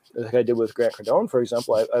I did with Grant Cardone, for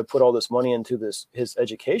example, I put all this money into his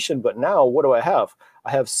education, but now what do I have?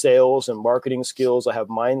 I have sales and marketing skills. I have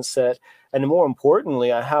mindset. And more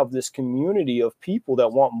importantly, I have this community of people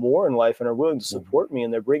that want more in life and are willing to support me,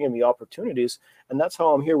 and they're bringing me opportunities. And that's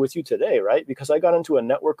how I'm here with you today, right? Because I got into a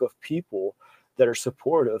network of people that are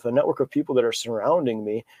supportive, a network of people that are surrounding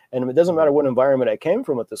me. And it doesn't matter what environment I came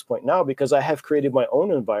from at this point now, because I have created my own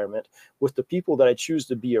environment with the people that I choose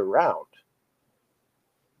to be around.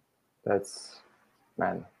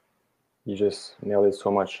 Man, you just nailed it so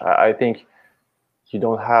much. I think you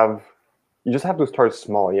just have to start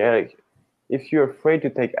small. Yeah. Like, if you're afraid to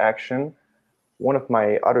take action, one of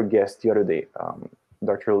my other guests the other day,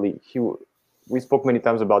 Dr. Lee, we spoke many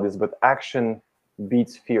times about this, but action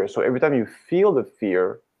beats fear. So every time you feel the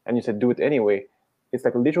fear and you said do it anyway, it's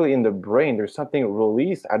like literally in the brain there's something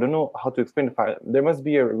released. I don't know how to explain it. There must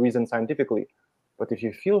be a reason scientifically, but if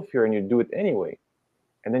you feel fear and you do it anyway,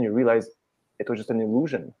 and then you realize it was just an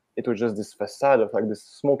illusion, it was just this facade of like this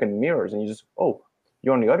smoke and mirrors, and you just,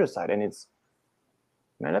 you're on the other side, and it's,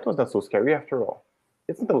 man, that was not so scary after all.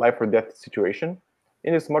 It's not a life or death situation.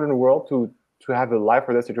 In this modern world, to have a life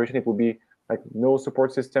or death situation, it will be like no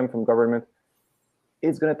support system from government.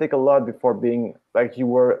 It's going to take a lot before being like you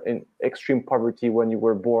were in extreme poverty when you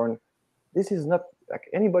were born. This is not like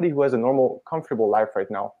anybody who has a normal, comfortable life right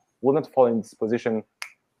now will not fall in this position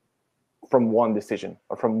from one decision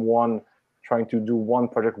or from one trying to do one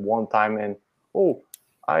project one time. And,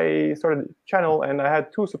 I started a channel and I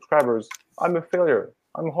had 2 subscribers. I'm a failure.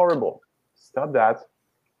 I'm horrible. Stop that.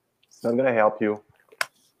 It's not going to help you.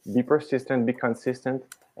 Be persistent, be consistent.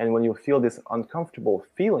 And when you feel this uncomfortable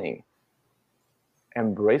feeling,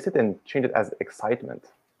 embrace it and change it as excitement.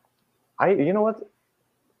 You know what?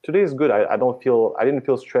 Today is good. I didn't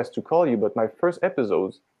feel stressed to call you, but my first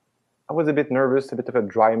episodes, I was a bit nervous, a bit of a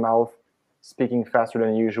dry mouth, speaking faster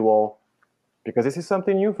than usual, because this is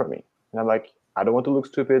something new for me. And I'm like, I don't want to look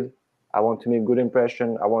stupid. I want to make good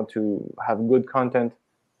impression. I want to have good content.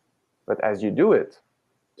 But as you do it,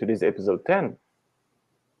 today's episode 10.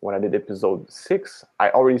 When I did episode 6, I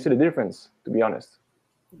already see the difference, to be honest.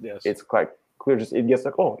 Yes. It's quite clear. It gets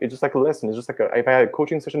like, it's just like a lesson. It's just like if I had a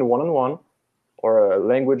coaching session one-on-one, or a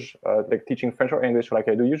language, like teaching French or English like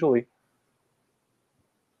I do usually,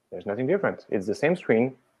 there's nothing different. It's the same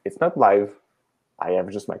screen. It's not live. I have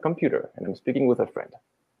just my computer and I'm speaking with a friend.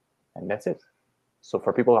 And that's it. So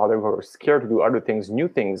for people out there who are scared to do other things, new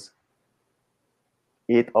things,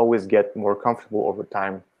 it always gets more comfortable over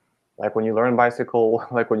time. Like when you learn bicycle,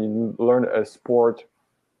 like when you learn a sport,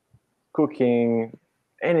 cooking,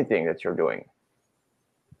 anything that you're doing,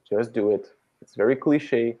 just do it. It's very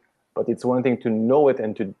cliche, but it's one thing to know it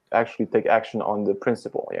and to actually take action on the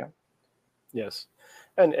principle. Yeah. Yes.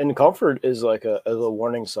 And comfort is like a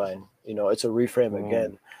warning sign. It's a reframe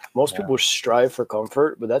again. Most people strive for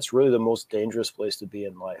comfort, but that's really the most dangerous place to be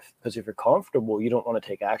in life. Because if you're comfortable, you don't want to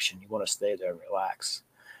take action. You want to stay there and relax.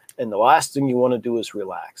 And the last thing you want to do is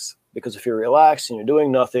relax. Because if you're relaxed and you're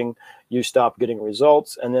doing nothing, you stop getting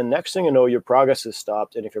results. And then next thing you know, your progress has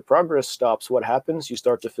stopped. And if your progress stops, what happens? You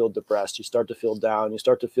start to feel depressed. You start to feel down. You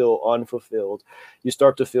start to feel unfulfilled. You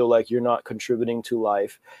start to feel like you're not contributing to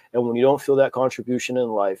life. And when you don't feel that contribution in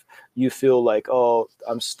life, you feel like, oh,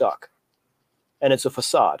 I'm stuck. And it's a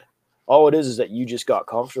facade. All it is that you just got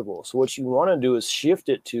comfortable. So what you want to do is shift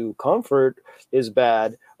it to comfort is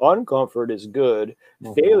bad, uncomfort is good,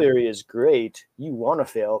 failure is great. You want to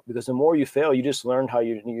fail because the more you fail, you just learn how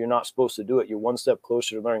you're not supposed to do it. You're one step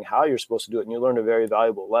closer to learning how you're supposed to do it, and you learn a very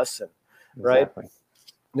valuable lesson, right? Exactly.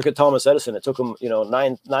 Look at Thomas Edison. It took him,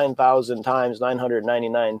 9,000 times,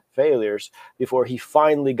 999 failures before he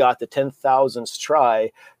finally got the 10,000th try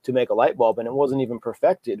to make a light bulb, and it wasn't even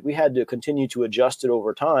perfected. We had to continue to adjust it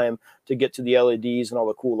over time to get to the LEDs and all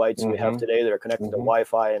the cool lights we have today that are connected to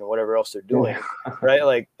Wi-Fi and whatever else they're doing, right?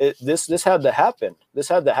 Like this had to happen. This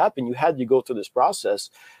had to happen. You had to go through this process,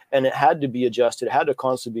 and it had to be adjusted. It had to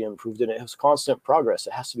constantly be improved, and it was constant progress.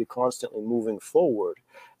 It has to be constantly moving forward.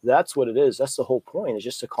 That's what it is. That's the whole point, is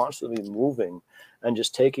just to constantly moving and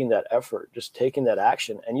just taking that effort, just taking that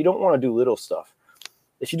action. And you don't want to do little stuff.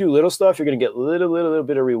 If you do little stuff, you're going to get little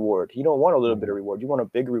bit of reward. You don't want a little bit of reward. You want a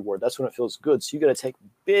big reward. That's when it feels good. So you got to take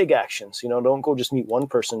big actions. Don't go just meet one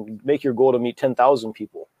person. Make your goal to meet 10,000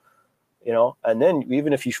 people. And then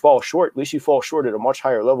even if you fall short, at least you fall short at a much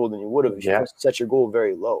higher level than you would have if you set your goal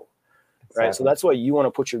very low. Right. Exactly. So that's why you want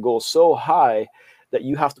to put your goal so high that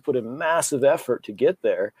you have to put in massive effort to get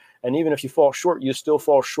there. And even if you fall short, you still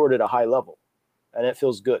fall short at a high level. And it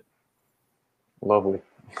feels good. Lovely.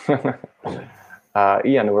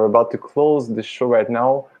 Ian, we're about to close the show right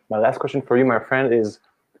now. My last question for you, my friend, is,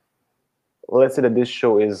 let's say that this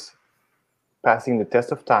show is passing the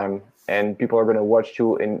test of time and people are going to watch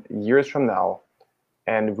you in years from now.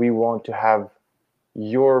 And we want to have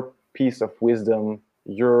your piece of wisdom,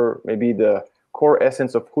 maybe the core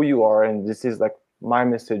essence of who you are. And this is like my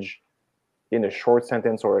message in a short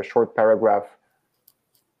sentence or a short paragraph.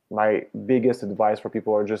 My biggest advice for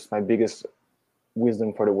people, or just my biggest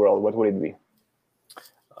wisdom for the world, what would it be?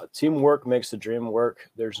 Teamwork makes the dream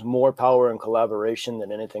work. There's more power in collaboration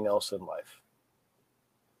than anything else in life.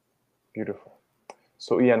 Beautiful.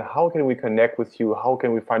 So Ian, how can we connect with you? How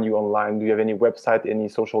can we find you online? Do you have any website, any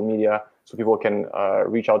social media, so people can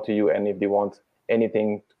reach out to you, and if they want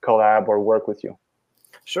anything to collab or work with you?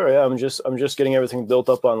 Sure. Yeah, I'm just getting everything built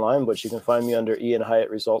up online, but you can find me under Ian Hyatt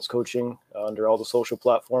Results Coaching under all the social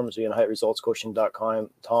platforms. IanHyattResultsCoaching.com.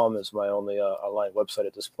 Tom is my only online website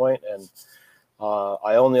at this point, and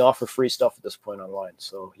I only offer free stuff at this point online.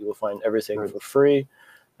 So you will find everything for free.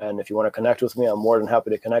 And if you want to connect with me, I'm more than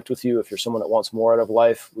happy to connect with you. If you're someone that wants more out of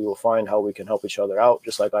life, we will find how we can help each other out,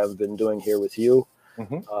 just like I've been doing here with you.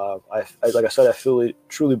 Like I said, I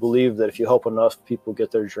truly believe that if you help enough people get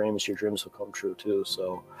their dreams, your dreams will come true too.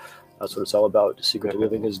 So that's what it's all about. The secret to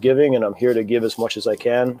living is giving, and I'm here to give as much as I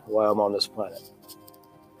can while I'm on this planet.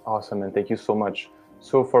 Awesome, and thank you so much.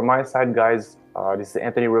 So for my side, guys, this is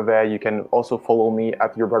Anthony Rivet. You can also follow me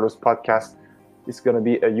at Your Brothers Podcast. It's going to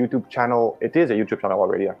be a YouTube channel. It is a YouTube channel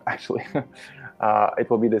already, actually. It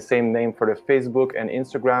will be the same name for the Facebook and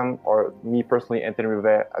Instagram, or me personally, Anthony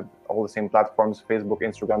Rivet, at all the same platforms, Facebook,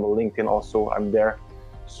 Instagram, LinkedIn also, I'm there.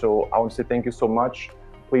 So I want to say thank you so much.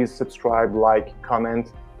 Please subscribe, like,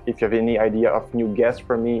 comment. If you have any idea of new guests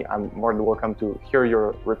for me, I'm more than welcome to hear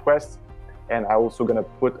your requests. And I'm also going to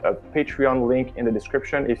put a Patreon link in the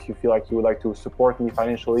description if you feel like you would like to support me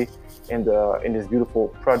financially in this beautiful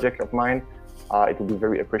project of mine. It will be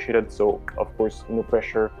very appreciated. So, of course, no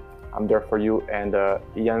pressure. I'm there for you. And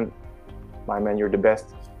Ian, my man, you're the best.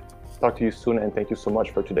 Talk to you soon, and thank you so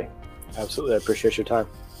much for today. Absolutely. I appreciate your time.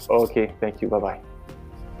 Okay. Thank you. Bye-bye.